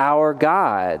like our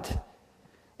God.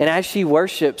 And as she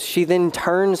worships, she then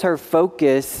turns her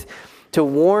focus to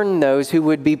warn those who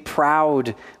would be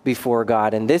proud before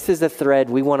God. And this is a thread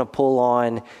we want to pull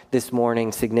on this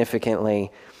morning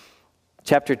significantly.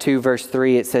 Chapter 2, verse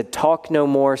 3, it said, "Talk no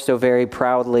more so very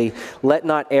proudly. Let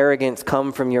not arrogance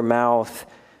come from your mouth.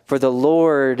 For the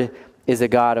Lord is a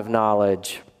God of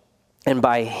knowledge, and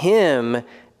by him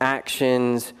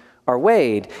actions are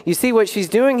weighed." You see, what she's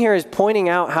doing here is pointing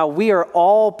out how we are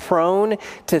all prone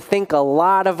to think a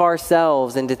lot of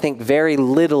ourselves and to think very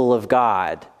little of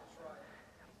God.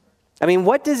 I mean,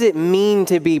 what does it mean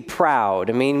to be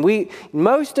proud? I mean,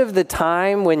 most of the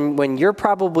time when you're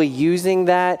probably using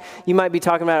that, you might be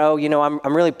talking about, oh, you know,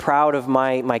 I'm really proud of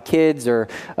my kids or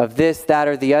of this, that,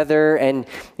 or the other. And,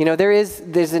 you know,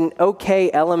 there's an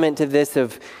okay element to this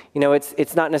of, you know,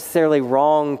 it's not necessarily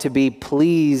wrong to be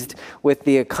pleased with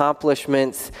the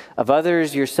accomplishments of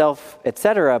others, yourself,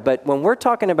 etc. But when we're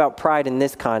talking about pride in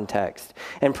this context,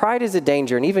 and pride is a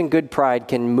danger, and even good pride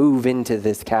can move into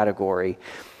this category.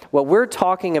 What we're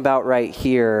talking about right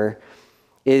here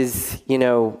is, you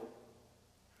know,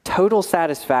 total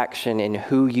satisfaction in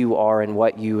who you are and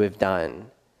what you have done.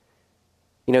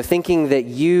 You know, thinking that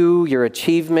your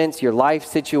achievements, your life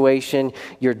situation,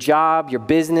 your job, your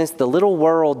business, the little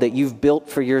world that you've built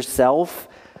for yourself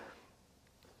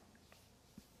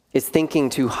is thinking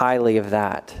too highly of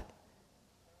that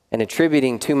and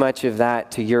attributing too much of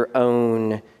that to your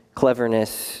own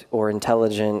cleverness or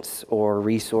intelligence or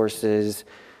resources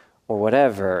or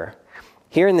whatever.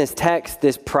 Here in this text,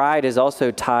 this pride is also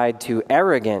tied to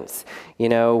arrogance, you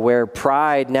know, where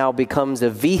pride now becomes a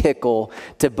vehicle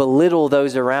to belittle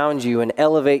those around you and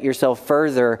elevate yourself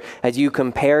further as you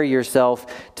compare yourself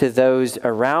to those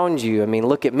around you. I mean,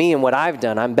 look at me and what I've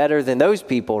done. I'm better than those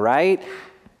people, right?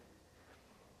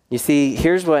 You see,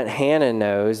 here's what Hannah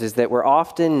knows, is that we're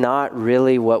often not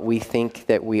really what we think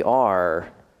that we are.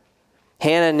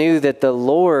 Hannah knew that the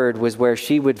Lord was where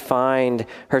she would find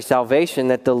her salvation,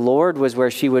 that the Lord was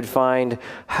where she would find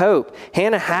hope.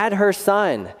 Hannah had her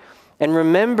son. And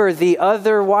remember the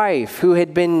other wife who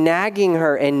had been nagging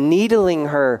her and needling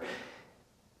her.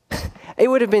 It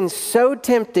would have been so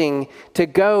tempting to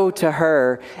go to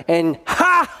her and,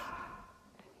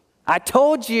 I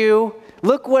told you,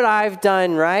 look what I've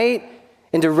done, right?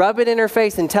 And to rub it in her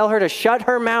face and tell her to shut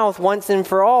her mouth once and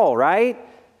for all, right?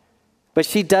 But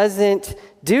she doesn't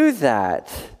do that.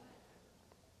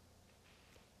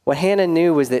 What Hannah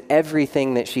knew was that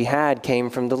everything that she had came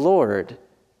from the Lord,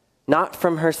 not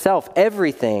from herself,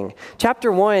 everything.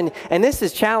 Chapter 1, and this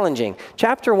is challenging,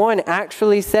 chapter 1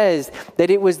 actually says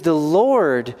that it was the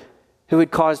Lord who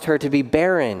had caused her to be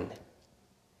barren.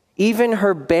 Even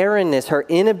her barrenness, her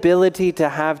inability to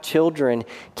have children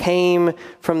came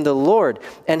from the Lord.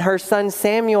 And her son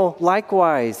Samuel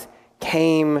likewise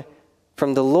came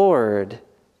from the Lord.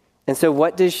 And so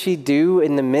what does she do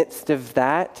in the midst of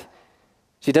that?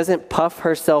 She doesn't puff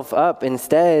herself up.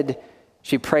 Instead,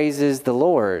 she praises the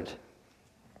Lord.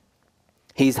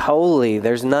 He's holy.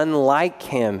 There's none like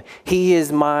him. He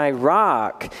is my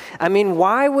rock. I mean,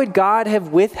 why would God have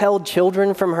withheld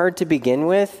children from her to begin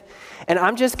with? And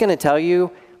I'm just going to tell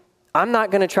you, I'm not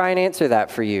going to try and answer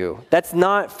that for you. That's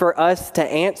not for us to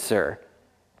answer.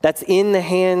 That's in the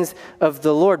hands of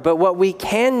the Lord. But what we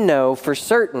can know for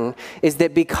certain is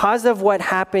that because of what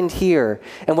happened here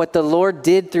and what the Lord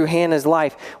did through Hannah's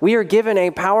life, we are given a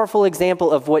powerful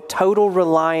example of what total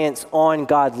reliance on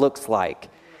God looks like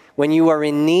when you are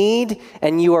in need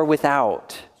and you are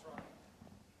without.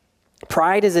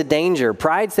 Pride is a danger.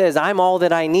 Pride says, I'm all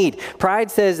that I need. Pride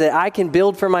says that I can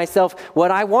build for myself what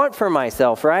I want for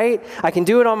myself, right? I can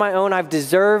do it on my own. I've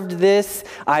deserved this.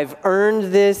 I've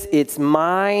earned this. It's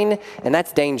mine. And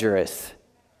that's dangerous.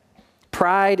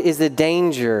 Pride is a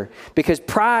danger because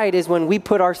pride is when we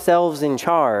put ourselves in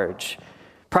charge.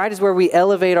 Pride is where we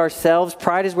elevate ourselves.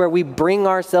 Pride is where we bring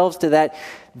ourselves to that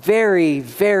very,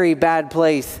 very bad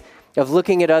place of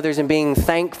looking at others and being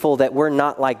thankful that we're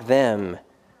not like them.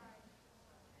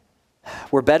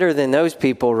 We're better than those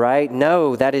people, right?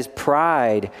 No, that is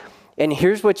pride. And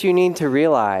here's what you need to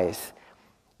realize.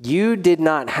 You did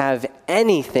not have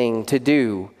anything to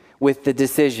do with the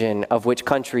decision of which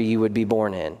country you would be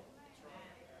born in.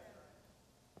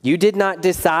 You did not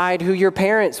decide who your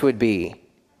parents would be.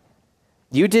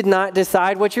 You did not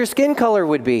decide what your skin color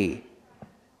would be.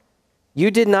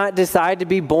 You did not decide to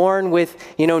be born with,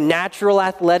 natural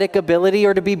athletic ability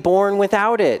or to be born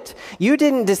without it. You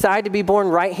didn't decide to be born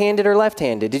right-handed or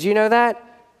left-handed. Did you know that?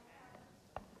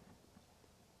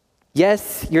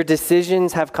 Yes, your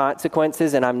decisions have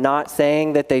consequences, and I'm not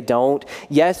saying that they don't.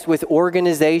 Yes, with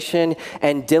organization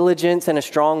and diligence and a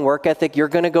strong work ethic, you're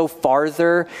going to go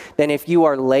farther than if you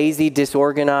are lazy,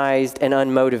 disorganized, and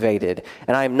unmotivated.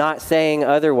 And I'm not saying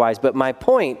otherwise, but my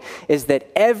point is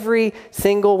that every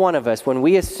single one of us, when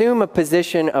we assume a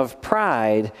position of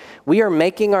pride, we are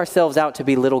making ourselves out to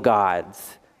be little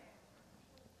gods.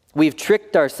 We've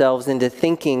tricked ourselves into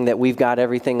thinking that we've got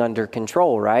everything under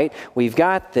control, right? We've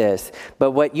got this.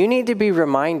 But what you need to be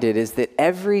reminded is that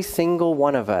every single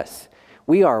one of us,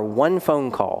 we are one phone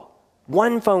call,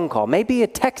 maybe a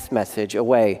text message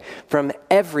away from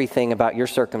everything about your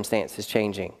circumstances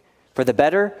changing, for the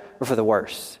better or for the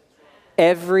worse.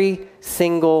 Every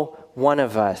single one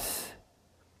of us.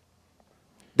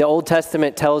 The Old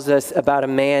Testament tells us about a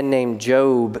man named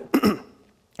Job.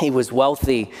 He was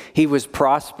wealthy. He was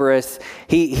prosperous.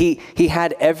 He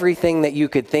had everything that you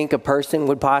could think a person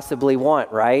would possibly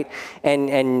want, right?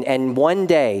 And one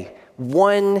day,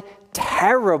 one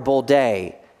terrible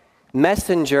day,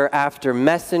 messenger after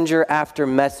messenger after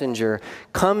messenger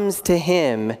comes to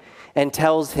him and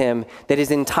tells him that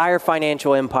his entire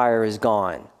financial empire is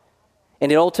gone.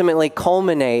 And it ultimately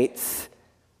culminates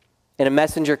in a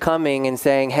messenger coming and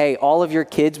saying, hey, all of your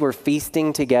kids were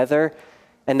feasting together,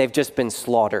 and they've just been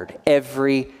slaughtered,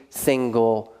 every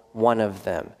single one of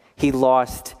them. He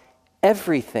lost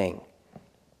everything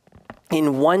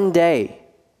in one day.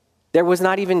 There was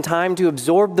not even time to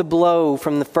absorb the blow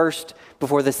from the first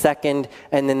before the second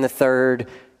and then the third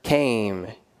came.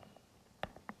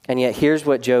 And yet here's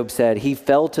what Job said. He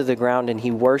fell to the ground and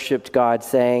he worshiped God,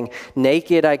 saying,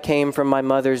 naked I came from my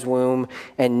mother's womb,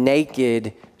 and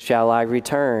naked shall I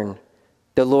return.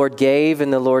 The Lord gave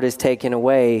and the Lord has taken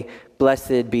away.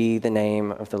 Blessed be the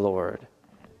name of the Lord.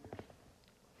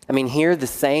 I mean, hear the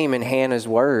same in Hannah's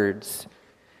words.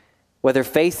 Whether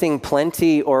facing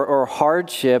plenty or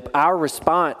hardship, our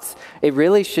response, it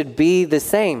really should be the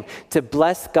same. To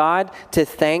bless God, to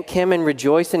thank Him and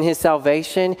rejoice in His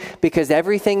salvation, because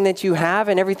everything that you have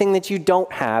and everything that you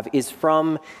don't have is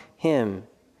from Him.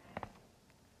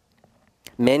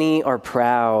 Many are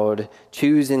proud.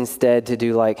 Choose instead to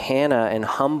do like Hannah and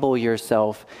humble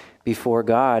yourself before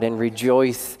God and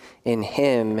rejoice in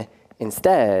Him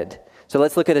instead. So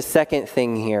let's look at a second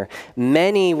thing here.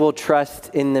 Many will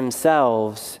trust in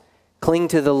themselves, cling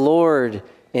to the Lord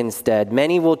instead.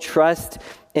 Many will trust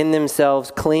in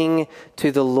themselves, cling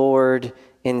to the Lord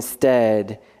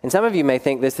instead. And some of you may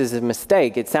think this is a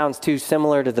mistake. It sounds too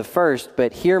similar to the first,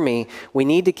 but hear me. We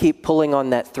need to keep pulling on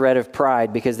that thread of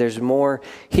pride because there's more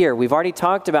here. We've already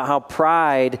talked about how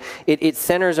pride, it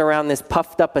centers around this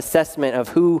puffed up assessment of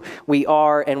who we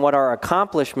are and what our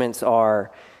accomplishments are.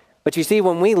 But you see,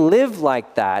 when we live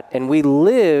like that and we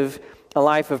live a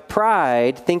life of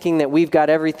pride, thinking that we've got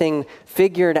everything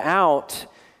figured out,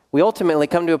 we ultimately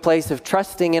come to a place of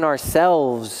trusting in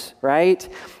ourselves, right?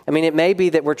 I mean, it may be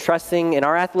that we're trusting in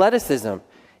our athleticism.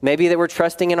 Maybe that we're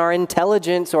trusting in our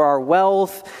intelligence or our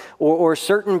wealth or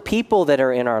certain people that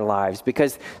are in our lives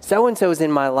because so-and-so's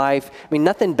in my life. I mean,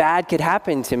 nothing bad could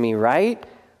happen to me, right?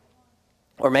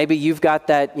 Or maybe you've got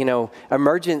that,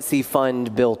 emergency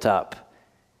fund built up.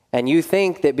 And you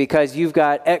think that because you've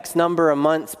got X number of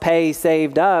months pay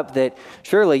saved up that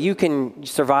surely you can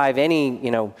survive any,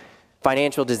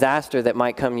 financial disaster that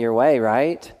might come your way,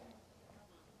 right?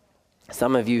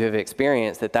 Some of you have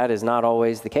experienced that is not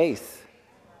always the case.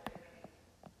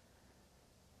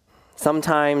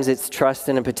 Sometimes it's trust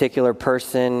in a particular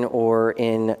person or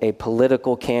in a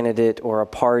political candidate or a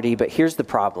party, but here's the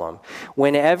problem.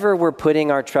 Whenever we're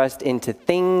putting our trust into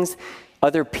things,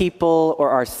 other people, or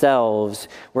ourselves,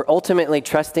 we're ultimately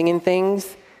trusting in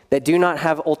things that do not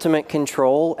have ultimate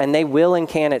control, and they will and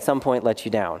can at some point let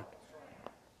you down.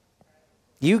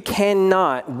 You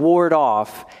cannot ward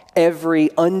off every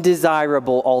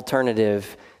undesirable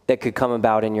alternative that could come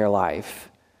about in your life.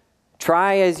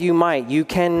 Try as you might, you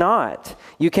cannot.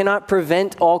 You cannot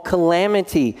prevent all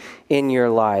calamity in your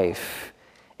life.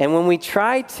 And when we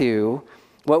try to,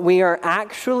 what we are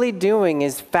actually doing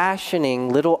is fashioning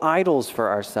little idols for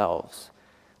ourselves,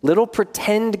 little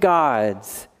pretend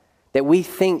gods that we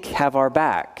think have our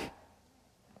back.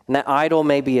 And that idol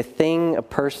may be a thing, a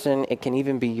person, it can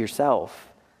even be yourself.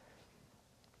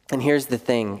 And here's the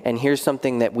thing, and here's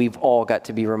something that we've all got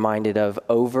to be reminded of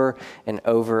over and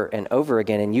over and over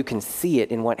again, and you can see it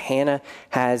in what Hannah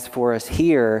has for us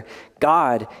here.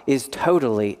 God is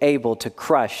totally able to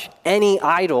crush any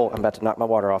idol. I'm about to knock my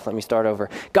water off. Let me start over.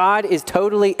 God is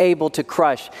totally able to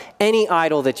crush any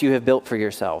idol that you have built for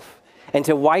yourself and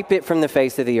to wipe it from the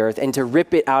face of the earth and to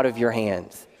rip it out of your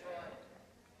hands.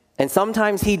 And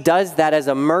sometimes he does that as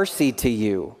a mercy to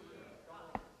you.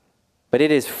 But it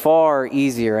is far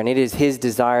easier, and it is his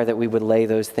desire that we would lay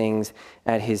those things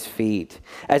at his feet.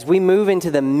 As we move into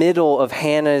the middle of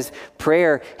Hannah's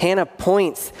prayer, Hannah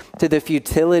points to the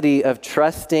futility of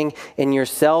trusting in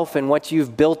yourself and what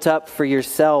you've built up for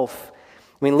yourself.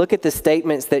 I mean, look at the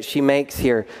statements that she makes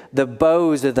here. The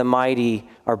bows of the mighty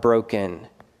are broken.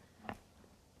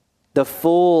 The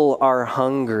full are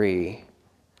hungry.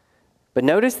 But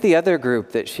notice the other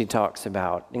group that she talks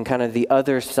about and kind of the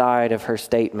other side of her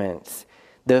statements.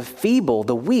 The feeble,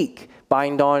 the weak,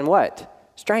 bind on what?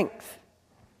 Strength.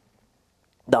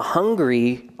 The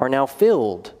hungry are now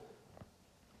filled.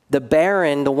 The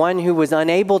barren, the one who was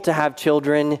unable to have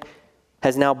children,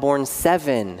 has now borne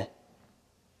 7.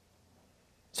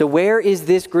 So where is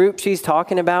this group she's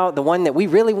talking about, the one that we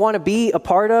really want to be a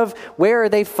part of? Where are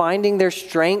they finding their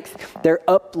strength, their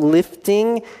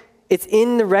uplifting? It's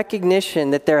in the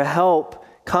recognition that their help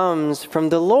comes from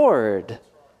the Lord,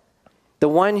 the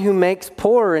one who makes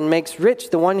poor and makes rich,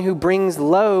 the one who brings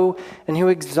low and who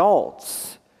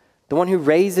exalts, the one who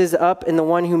raises up and the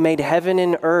one who made heaven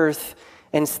and earth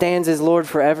and stands as Lord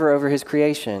forever over his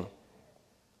creation.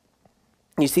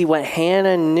 You see, what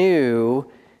Hannah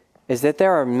knew is that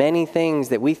there are many things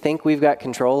that we think we've got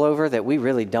control over that we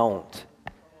really don't.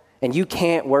 And you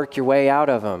can't work your way out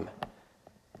of them.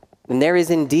 And there is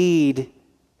indeed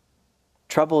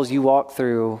troubles you walk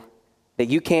through that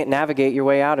you can't navigate your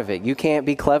way out of it. You can't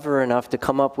be clever enough to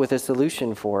come up with a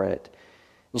solution for it.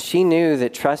 And she knew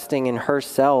that trusting in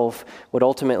herself would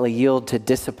ultimately yield to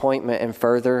disappointment and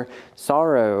further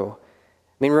sorrow.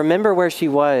 I mean, remember where she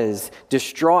was,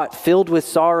 distraught, filled with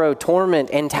sorrow,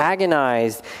 torment,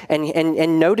 antagonized.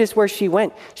 And notice where she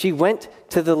went. She went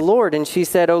to the Lord and she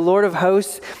said, O Lord of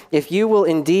hosts, if you will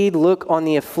indeed look on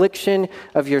the affliction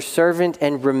of your servant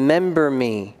and remember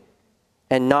me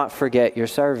and not forget your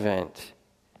servant.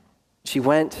 She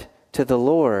went to the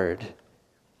Lord.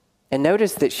 And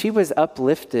notice that she was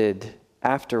uplifted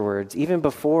afterwards, even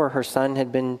before her son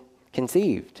had been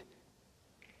conceived.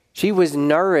 She was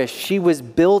nourished. She was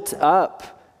built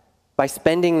up by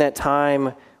spending that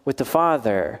time with the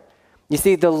Father. You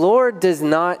see, the Lord does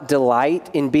not delight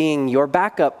in being your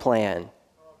backup plan.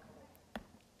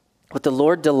 What the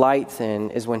Lord delights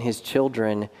in is when his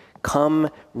children come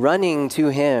running to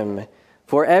him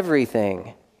for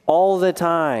everything, all the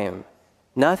time,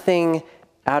 nothing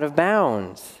out of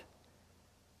bounds.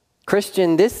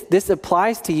 Christian, this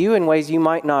applies to you in ways you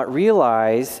might not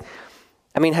realize.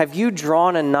 I mean, have you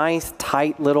drawn a nice,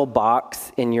 tight little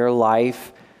box in your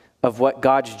life of what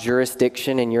God's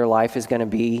jurisdiction in your life is going to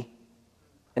be?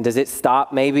 And does it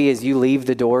stop maybe as you leave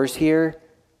the doors here?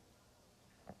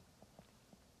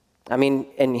 I mean,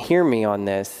 and hear me on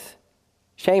this.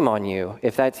 Shame on you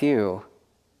if that's you.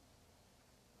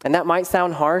 And that might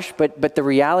sound harsh, but the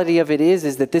reality of it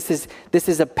is that this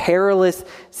is a perilous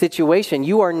situation.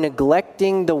 You are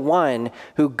neglecting the one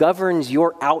who governs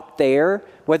your out there,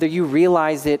 whether you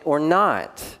realize it or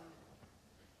not.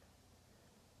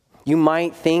 You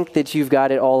might think that you've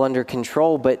got it all under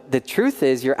control, but the truth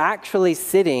is you're actually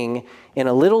sitting in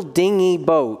a little dinghy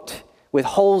boat with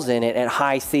holes in it at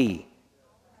high sea.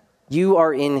 You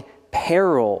are in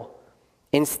peril.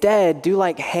 Instead, do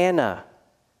like Hannah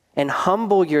and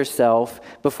humble yourself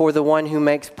before the one who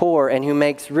makes poor and who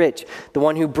makes rich, the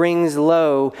one who brings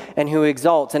low and who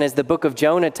exalts. And as the book of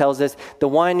Jonah tells us, the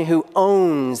one who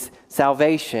owns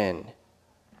salvation.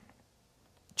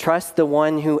 Trust the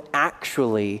one who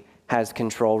actually has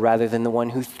control rather than the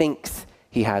one who thinks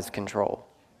he has control.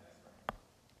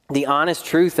 The honest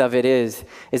truth of it is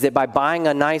that by buying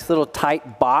a nice little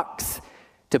tight box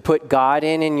to put God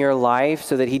in your life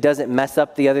so that he doesn't mess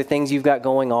up the other things you've got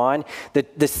going on,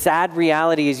 the sad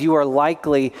reality is you are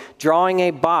likely drawing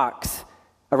a box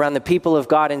around the people of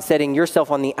God and setting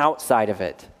yourself on the outside of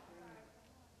it.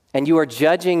 And you are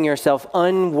judging yourself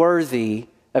unworthy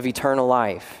of eternal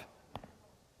life.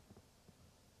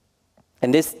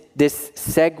 And this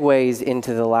segues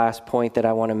into the last point that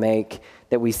I want to make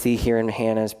that we see here in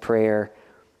Hannah's prayer.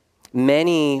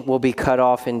 Many will be cut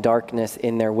off in darkness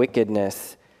in their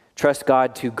wickedness. Trust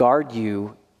God to guard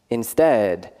you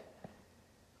instead.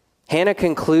 Hannah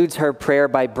concludes her prayer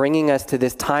by bringing us to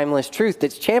this timeless truth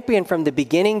that's championed from the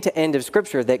beginning to end of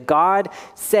Scripture, that God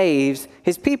saves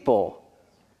his people.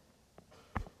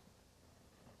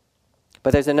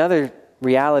 But there's another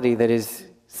reality that is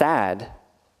sad,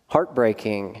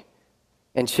 heartbreaking,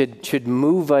 and should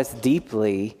move us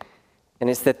deeply, and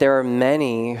it's that there are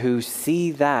many who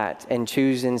see that and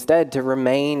choose instead to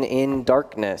remain in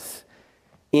darkness,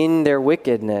 in their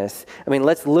wickedness. I mean,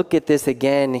 let's look at this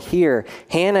again here.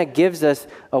 Hannah gives us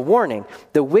a warning.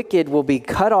 The wicked will be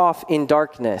cut off in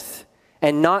darkness,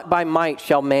 and not by might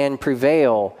shall man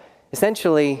prevail.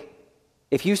 Essentially,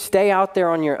 if you stay out there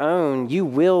on your own, you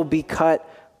will be cut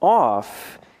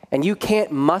off, and you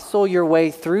can't muscle your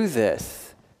way through this.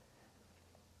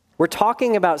 We're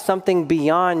talking about something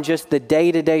beyond just the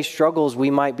day-to-day struggles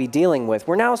we might be dealing with.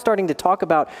 We're now starting to talk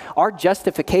about our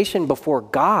justification before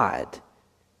God.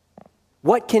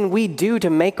 What can we do to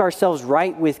make ourselves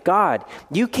right with God?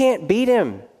 You can't beat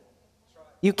him.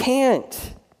 You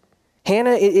can't.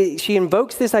 Hannah, she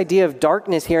invokes this idea of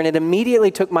darkness here, and it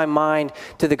immediately took my mind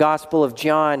to the Gospel of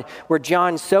John, where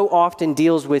John so often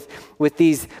deals with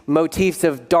these motifs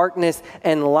of darkness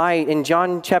and light. In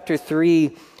John chapter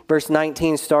 3, verse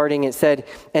 19 starting, it said,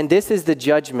 "And this is the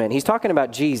judgment." He's talking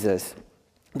about Jesus.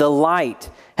 "The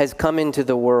light has come into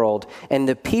the world, and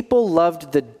the people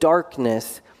loved the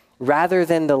darkness rather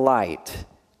than the light."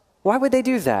 Why would they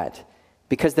do that?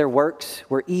 Because their works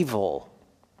were evil.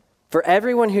 "For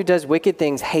everyone who does wicked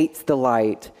things hates the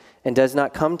light and does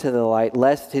not come to the light,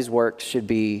 lest his works should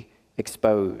be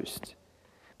exposed.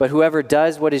 But whoever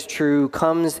does what is true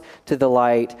comes to the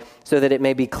light, so that it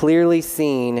may be clearly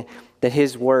seen that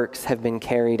his works have been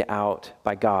carried out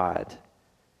by God."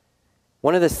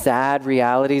 One of the sad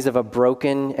realities of a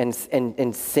broken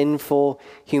and sinful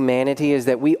humanity is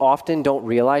that we often don't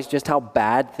realize just how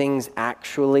bad things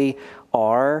actually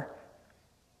are.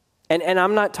 And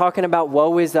I'm not talking about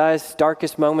woe is us,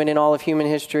 darkest moment in all of human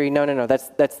history. No.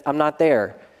 That's I'm not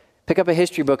there. Pick up a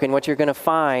history book, and what you're going to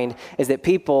find is that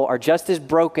people are just as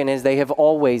broken as they have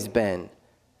always been.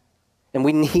 And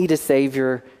we need a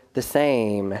Savior the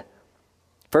same.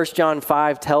 1 John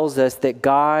 5 tells us that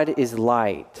God is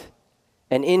light,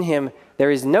 and in him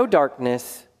there is no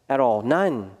darkness at all,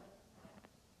 none.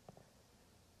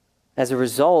 As a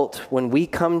result, when we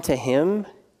come to him,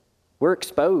 we're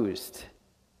exposed.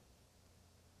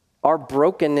 Our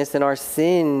brokenness and our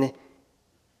sin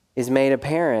is made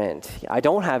apparent. I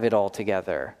don't have it all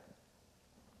together.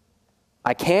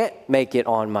 I can't make it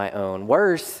on my own.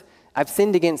 Worse, I've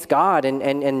sinned against God,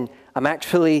 and I'm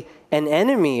actually an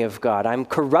enemy of God. I'm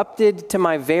corrupted to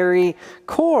my very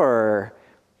core.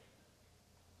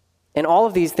 And all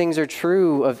of these things are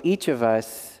true of each of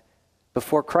us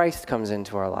before Christ comes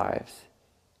into our lives.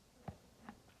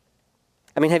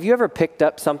 I mean, have you ever picked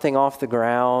up something off the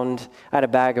ground? I had a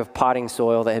bag of potting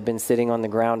soil that had been sitting on the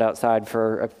ground outside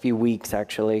for a few weeks,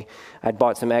 actually. I'd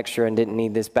bought some extra and didn't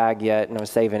need this bag yet, and I was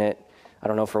saving it. I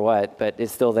don't know for what, but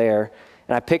it's still there.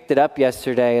 And I picked it up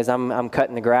yesterday as I'm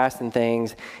cutting the grass and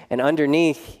things, and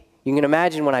underneath, you can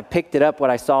imagine when I picked it up what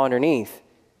I saw underneath.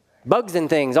 Bugs and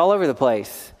things all over the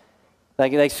place.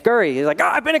 Like they scurry. It's like,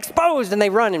 "Oh, I've been exposed," and they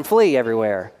run and flee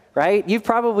everywhere, right? You've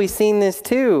probably seen this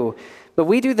too. But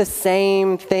we do the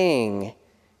same thing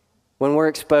when we're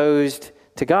exposed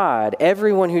to God.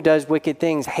 Everyone who does wicked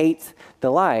things hates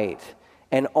the light,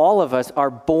 and all of us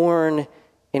are born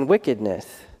in wickedness.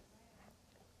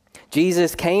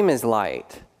 Jesus came as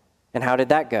light, and how did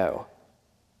that go?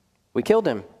 We killed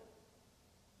him.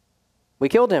 We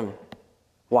killed him.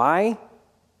 Why?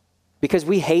 Because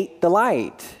we hate the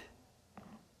light.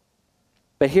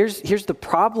 But here's the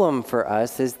problem for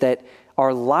us is that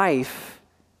our life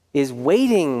is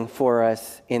waiting for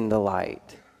us in the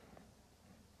light. I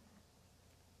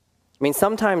mean,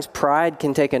 sometimes pride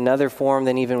can take another form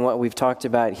than even what we've talked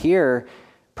about here.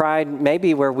 Pride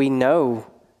maybe where we know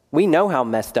how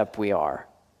messed up we are.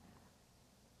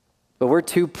 But we're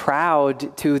too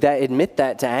proud to admit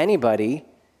that to anybody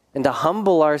and to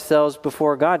humble ourselves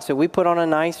before God. So we put on a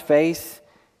nice face.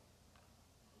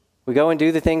 We go and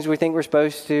do the things we think we're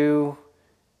supposed to.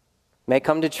 May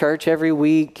come to church every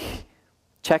week,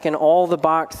 checking all the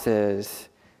boxes.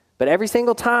 But every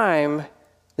single time,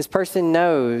 this person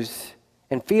knows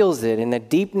and feels it in the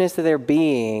deepness of their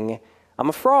being, I'm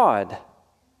a fraud.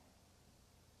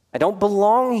 I don't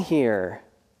belong here.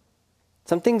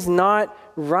 Something's not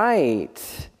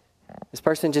right. This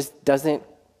person just doesn't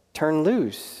turn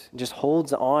loose, just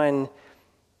holds on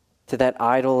to that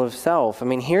idol of self. I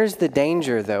mean, here's the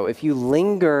danger, though. If you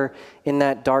linger in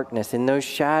that darkness, in those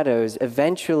shadows,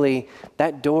 eventually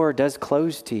that door does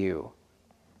close to you.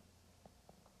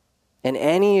 And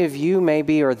any of you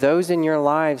maybe, or those in your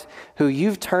lives who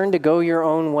you've turned to go your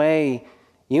own way,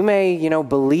 you may,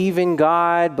 believe in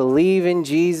God, believe in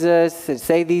Jesus, and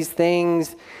say these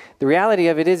things. The reality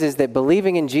of it is that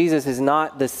believing in Jesus is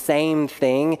not the same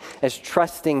thing as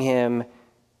trusting him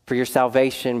for your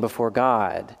salvation before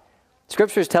God.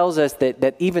 Scriptures tells us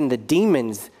that even the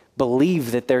demons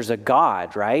believe that there's a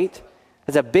God, right?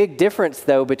 There's a big difference,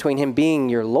 though, between him being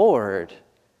your Lord.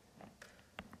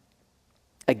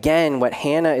 Again, what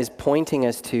Hannah is pointing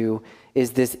us to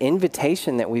is this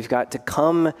invitation that we've got to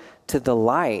come to the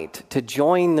light, to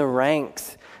join the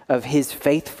ranks of his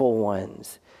faithful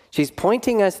ones. She's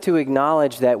pointing us to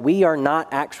acknowledge that we are not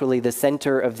actually the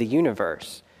center of the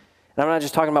universe. And I'm not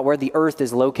just talking about where the earth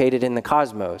is located in the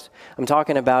cosmos. I'm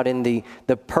talking about in the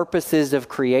purposes of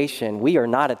creation. We are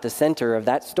not at the center of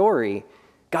that story.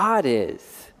 God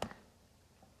is.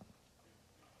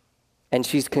 And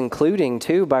she's concluding,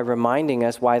 too, by reminding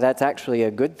us why that's actually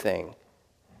a good thing.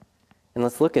 And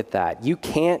let's look at that. You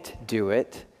can't do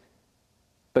it,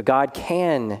 but God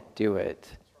can do it.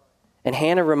 And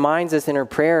Hannah reminds us in her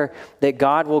prayer that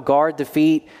God will guard the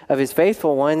feet of his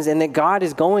faithful ones and that God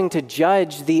is going to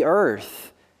judge the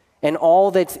earth and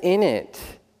all that's in it.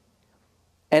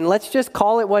 And let's just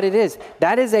call it what it is.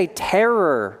 That is a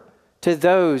terror to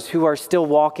those who are still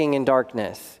walking in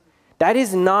darkness. That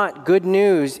is not good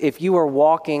news if you are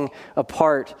walking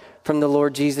apart from the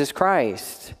Lord Jesus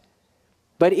Christ.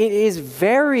 But it is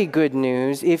very good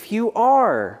news if you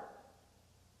are.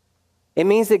 It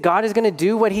means that God is going to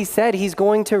do what he said. He's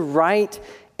going to right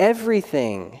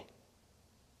everything.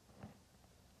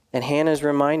 And Hannah's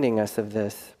reminding us of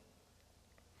this.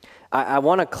 I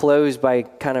want to close by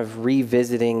kind of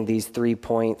revisiting these 3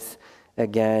 points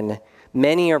again.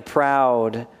 Many are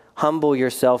proud. Humble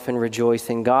yourself and rejoice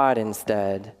in God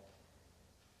instead.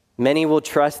 Many will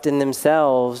trust in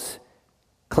themselves.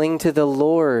 Cling to the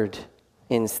Lord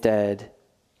instead.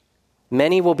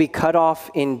 Many will be cut off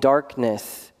in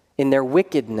darkness, in their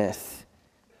wickedness.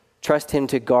 Trust him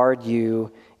to guard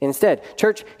you instead.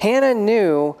 Church, Hannah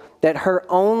knew that her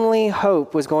only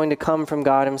hope was going to come from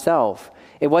God himself.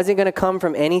 It wasn't going to come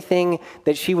from anything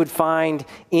that she would find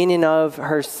in and of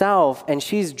herself, and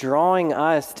she's drawing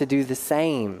us to do the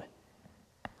same.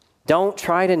 Don't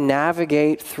try to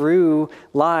navigate through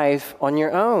life on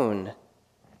your own.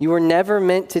 You were never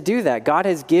meant to do that. God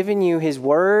has given you his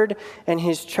word and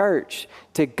his church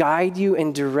to guide you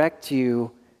and direct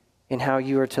you in how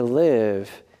you are to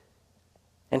live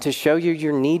and to show you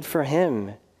your need for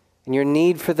him and your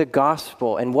need for the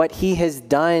gospel and what he has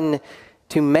done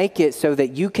to make it so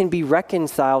that you can be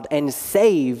reconciled and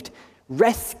saved,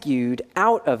 rescued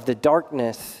out of the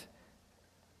darkness.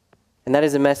 And that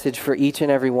is a message for each and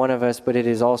every one of us, but it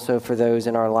is also for those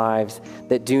in our lives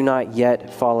that do not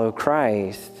yet follow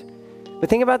Christ. But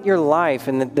think about your life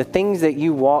and the things that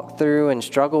you walk through and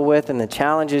struggle with and the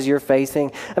challenges you're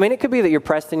facing. I mean, it could be that you're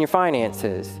pressed in your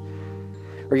finances,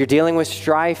 or you're dealing with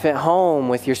strife at home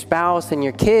with your spouse and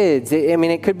your kids.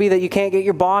 It could be that you can't get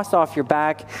your boss off your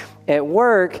back at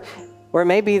work, or it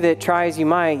may be that try as you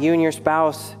might, you and your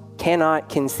spouse cannot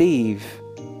conceive.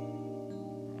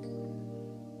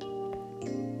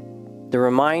 The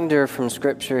reminder from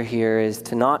Scripture here is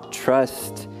to not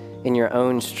trust in your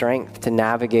own strength to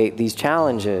navigate these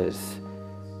challenges.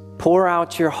 Pour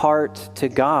out your heart to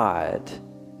God,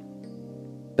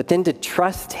 but then to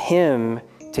trust him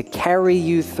to carry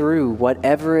you through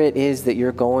whatever it is that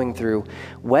you're going through,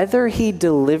 whether he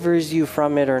delivers you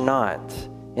from it or not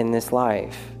in this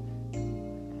life.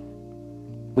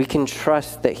 We can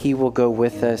trust that he will go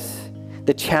with us.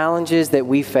 The challenges that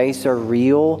we face are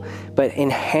real, but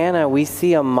in Hannah, we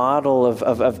see a model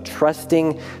of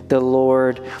trusting the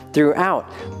Lord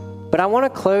throughout. But I want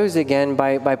to close again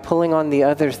by pulling on the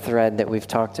other thread that we've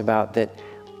talked about, that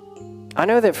I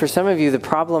know that for some of you, the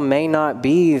problem may not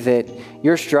be that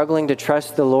you're struggling to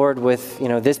trust the Lord with,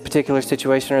 this particular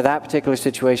situation or that particular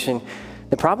situation.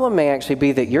 The problem may actually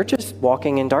be that you're just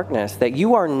walking in darkness, that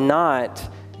you are not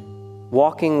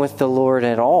walking with the Lord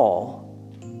at all.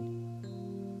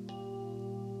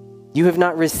 You have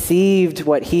not received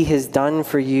what he has done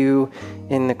for you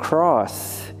in the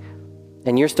cross,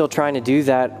 and you're still trying to do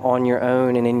that on your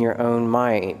own and in your own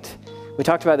might. We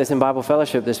talked about this in Bible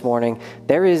fellowship this morning.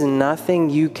 There is nothing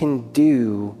you can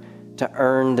do to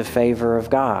earn the favor of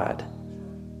God.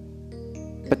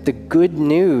 But the good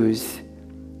news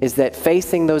is that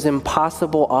facing those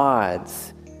impossible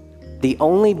odds, the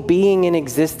only being in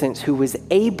existence who was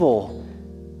able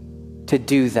to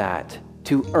do that,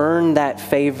 to earn that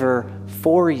favor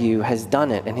for you, has done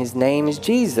it, and his name is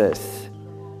Jesus.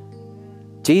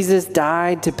 Jesus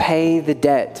died to pay the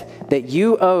debt that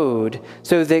you owed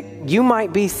so that you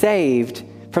might be saved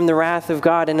from the wrath of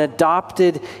God and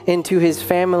adopted into his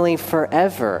family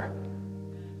forever.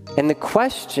 And the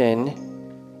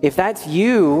question, if that's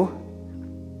you,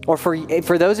 or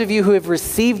for those of you who have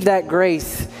received that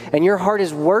grace and your heart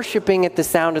is worshiping at the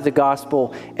sound of the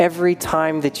gospel every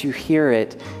time that you hear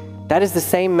it, that is the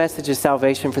same message of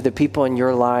salvation for the people in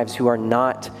your lives who are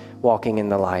not walking in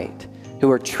the light, who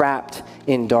are trapped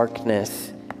in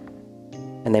darkness,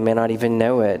 and they may not even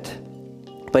know it.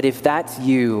 But if that's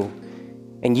you,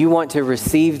 and you want to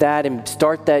receive that and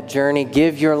start that journey,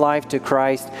 give your life to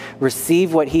Christ,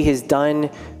 receive what he has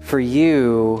done for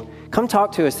you, come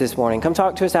talk to us this morning. Come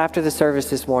talk to us after the service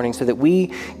this morning so that we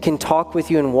can talk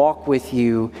with you and walk with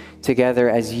you together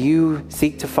as you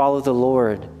seek to follow the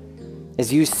Lord,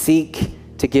 as you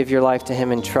seek to give your life to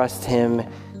him and trust him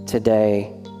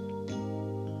today.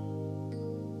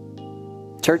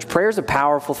 Church, prayer is a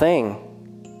powerful thing.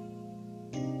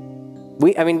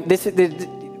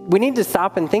 We need to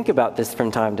stop and think about this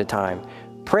from time to time.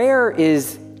 Prayer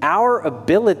is our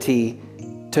ability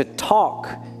to talk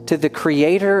to the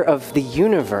creator of the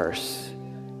universe.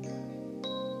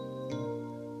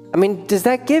 I mean, does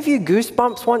that give you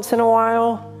goosebumps once in a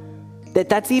while?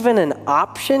 That's even an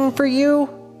option for you?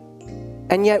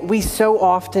 And yet we so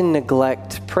often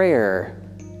neglect prayer.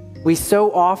 We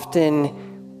so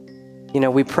often,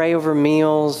 we pray over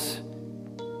meals.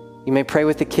 You may pray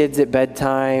with the kids at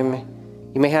bedtime.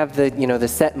 You may have the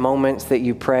set moments that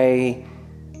you pray,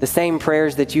 the same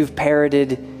prayers that you've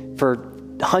parroted for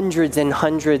hundreds and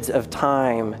hundreds of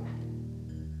times.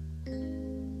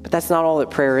 But that's not all that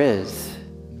prayer is.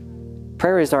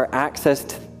 Prayer is our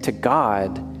access to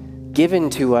God given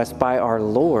to us by our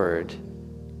Lord.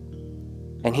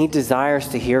 And he desires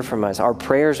to hear from us. Our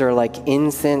prayers are like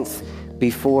incense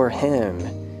before him.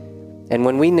 And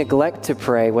when we neglect to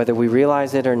pray, whether we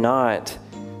realize it or not,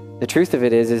 the truth of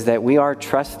it is that we are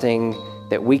trusting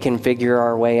that we can figure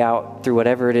our way out through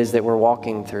whatever it is that we're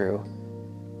walking through.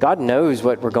 God knows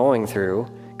what we're going through.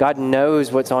 God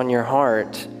knows what's on your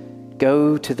heart.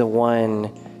 Go to the one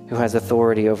who has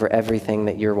authority over everything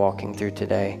that you're walking through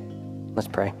today. Let's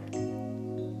pray.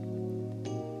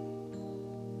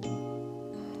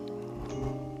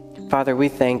 Father, we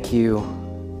thank you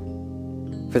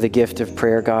for the gift of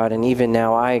prayer, God. And even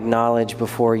now I acknowledge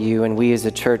before you, and we as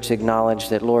a church acknowledge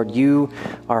that, Lord, you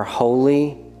are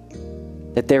holy,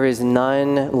 that there is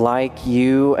none like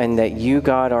you, and that you,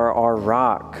 God, are our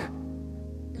rock.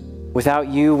 Without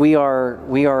you, we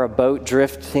are a boat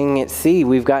drifting at sea.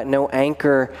 We've got no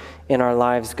anchor in our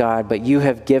lives, God, but you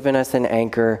have given us an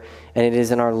anchor, and it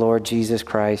is in our Lord Jesus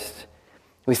Christ.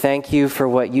 We thank you for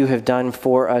what you have done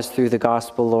for us through the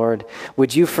gospel, Lord.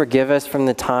 Would you forgive us from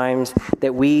the times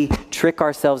that we trick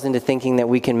ourselves into thinking that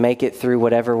we can make it through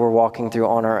whatever we're walking through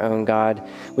on our own, God?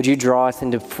 Would you draw us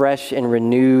into fresh and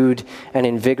renewed and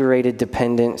invigorated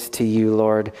dependence to you,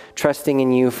 Lord, trusting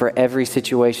in you for every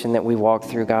situation that we walk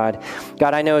through, God.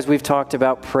 God, I know as we've talked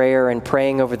about prayer and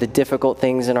praying over the difficult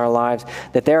things in our lives,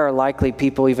 that there are likely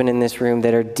people even in this room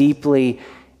that are deeply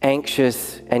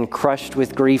anxious and crushed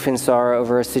with grief and sorrow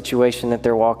over a situation that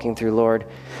they're walking through, Lord.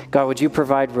 God, would you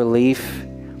provide relief?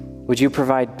 Would you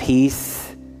provide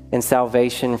peace and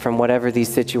salvation from whatever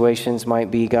these situations might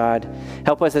be, God?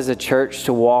 Help us as a church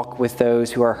to walk with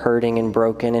those who are hurting and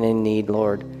broken and in need,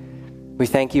 Lord. We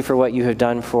thank you for what you have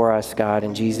done for us, God.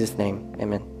 In Jesus' name,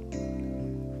 amen.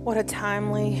 What a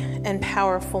timely and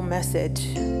powerful message.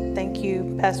 Thank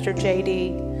you, Pastor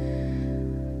JD.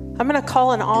 I'm going to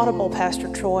call an audible, Pastor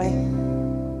Troy.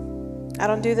 I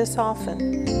don't do this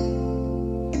often.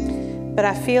 But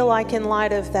I feel like in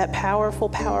light of that powerful,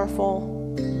 powerful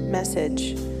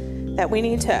message, that we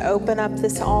need to open up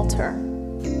this altar.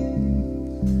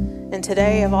 And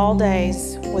today of all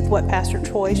days, with what Pastor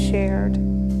Troy shared,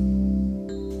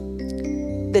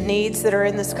 the needs that are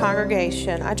in this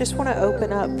congregation, I just want to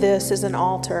open up this as an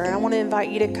altar. And I want to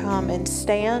invite you to come and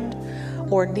stand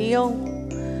or kneel.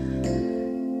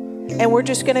 And we're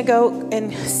just going to go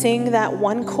and sing that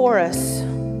one chorus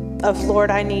of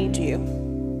Lord, I need you.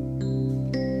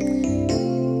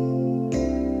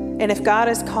 And if God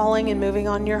is calling and moving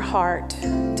on your heart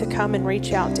to come and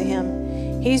reach out to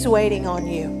him, he's waiting on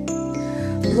you.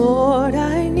 Lord,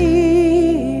 I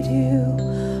need you.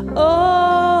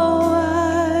 Oh,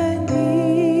 I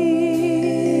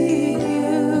need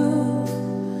you.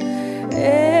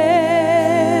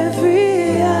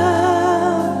 Every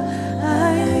hour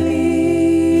I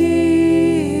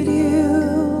need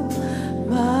you,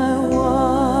 my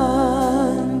one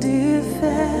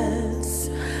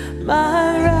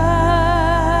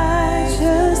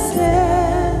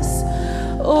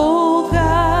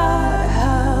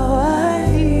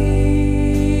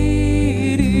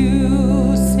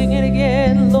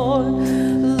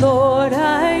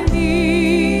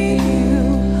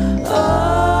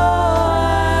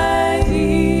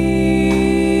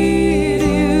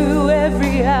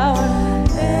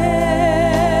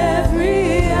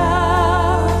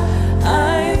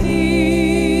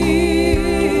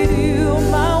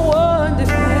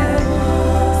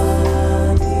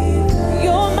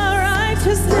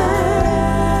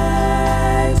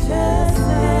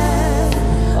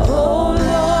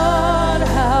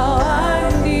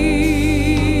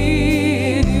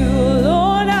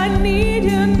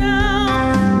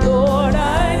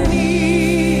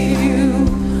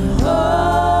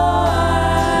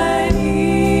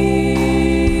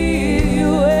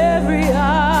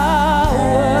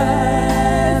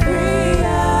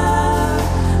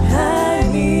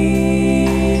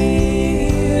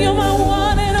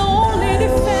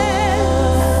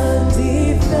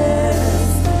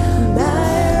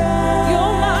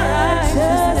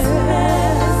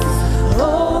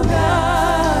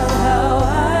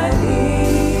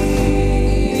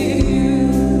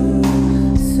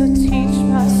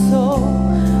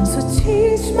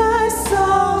my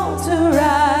soul to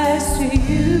rise to you.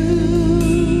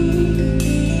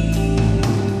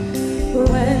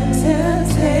 When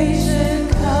temptation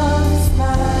comes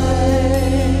my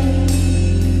way,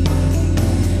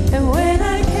 and when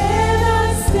I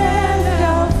cannot stand,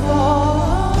 I'll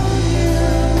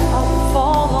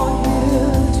fall on you.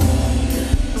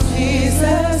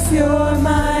 Jesus, you're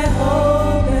my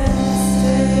hope and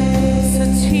stay. So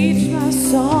teach my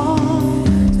song,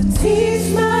 to teach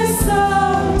my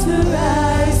soul to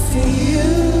rise to you.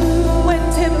 When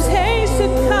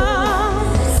temptation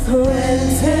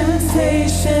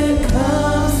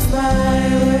comes, my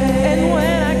way, and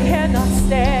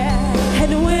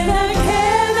when I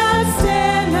cannot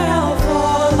stand, I'll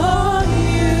fall on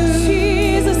you.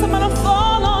 Jesus, I'm gonna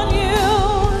fall on you.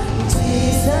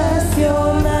 Jesus,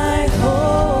 you're my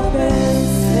hope and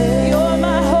stay. You're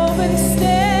my hope and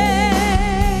stay.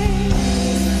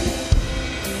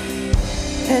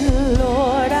 And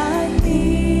Lord, I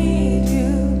need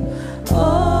you.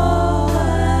 Oh,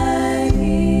 I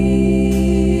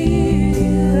need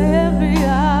you every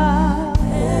hour.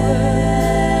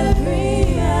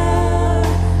 Every hour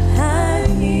I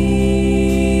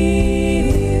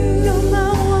need you. You're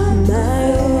my one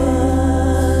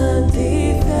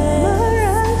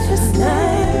defense,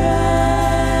 my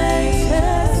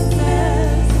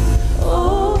righteousness.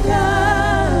 Oh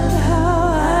God,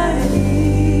 how I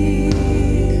need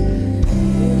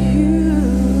you.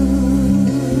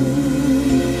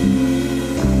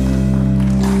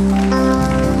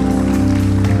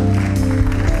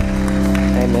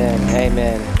 Amen.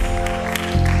 Amen.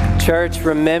 Church,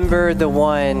 remember the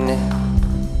one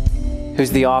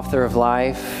who's the author of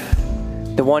life,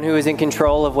 the one who is in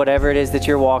control of whatever it is that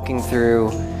you're walking through,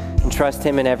 and trust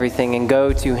him in everything and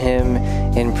go to him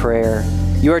in prayer.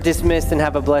 You are dismissed and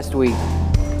have a blessed week.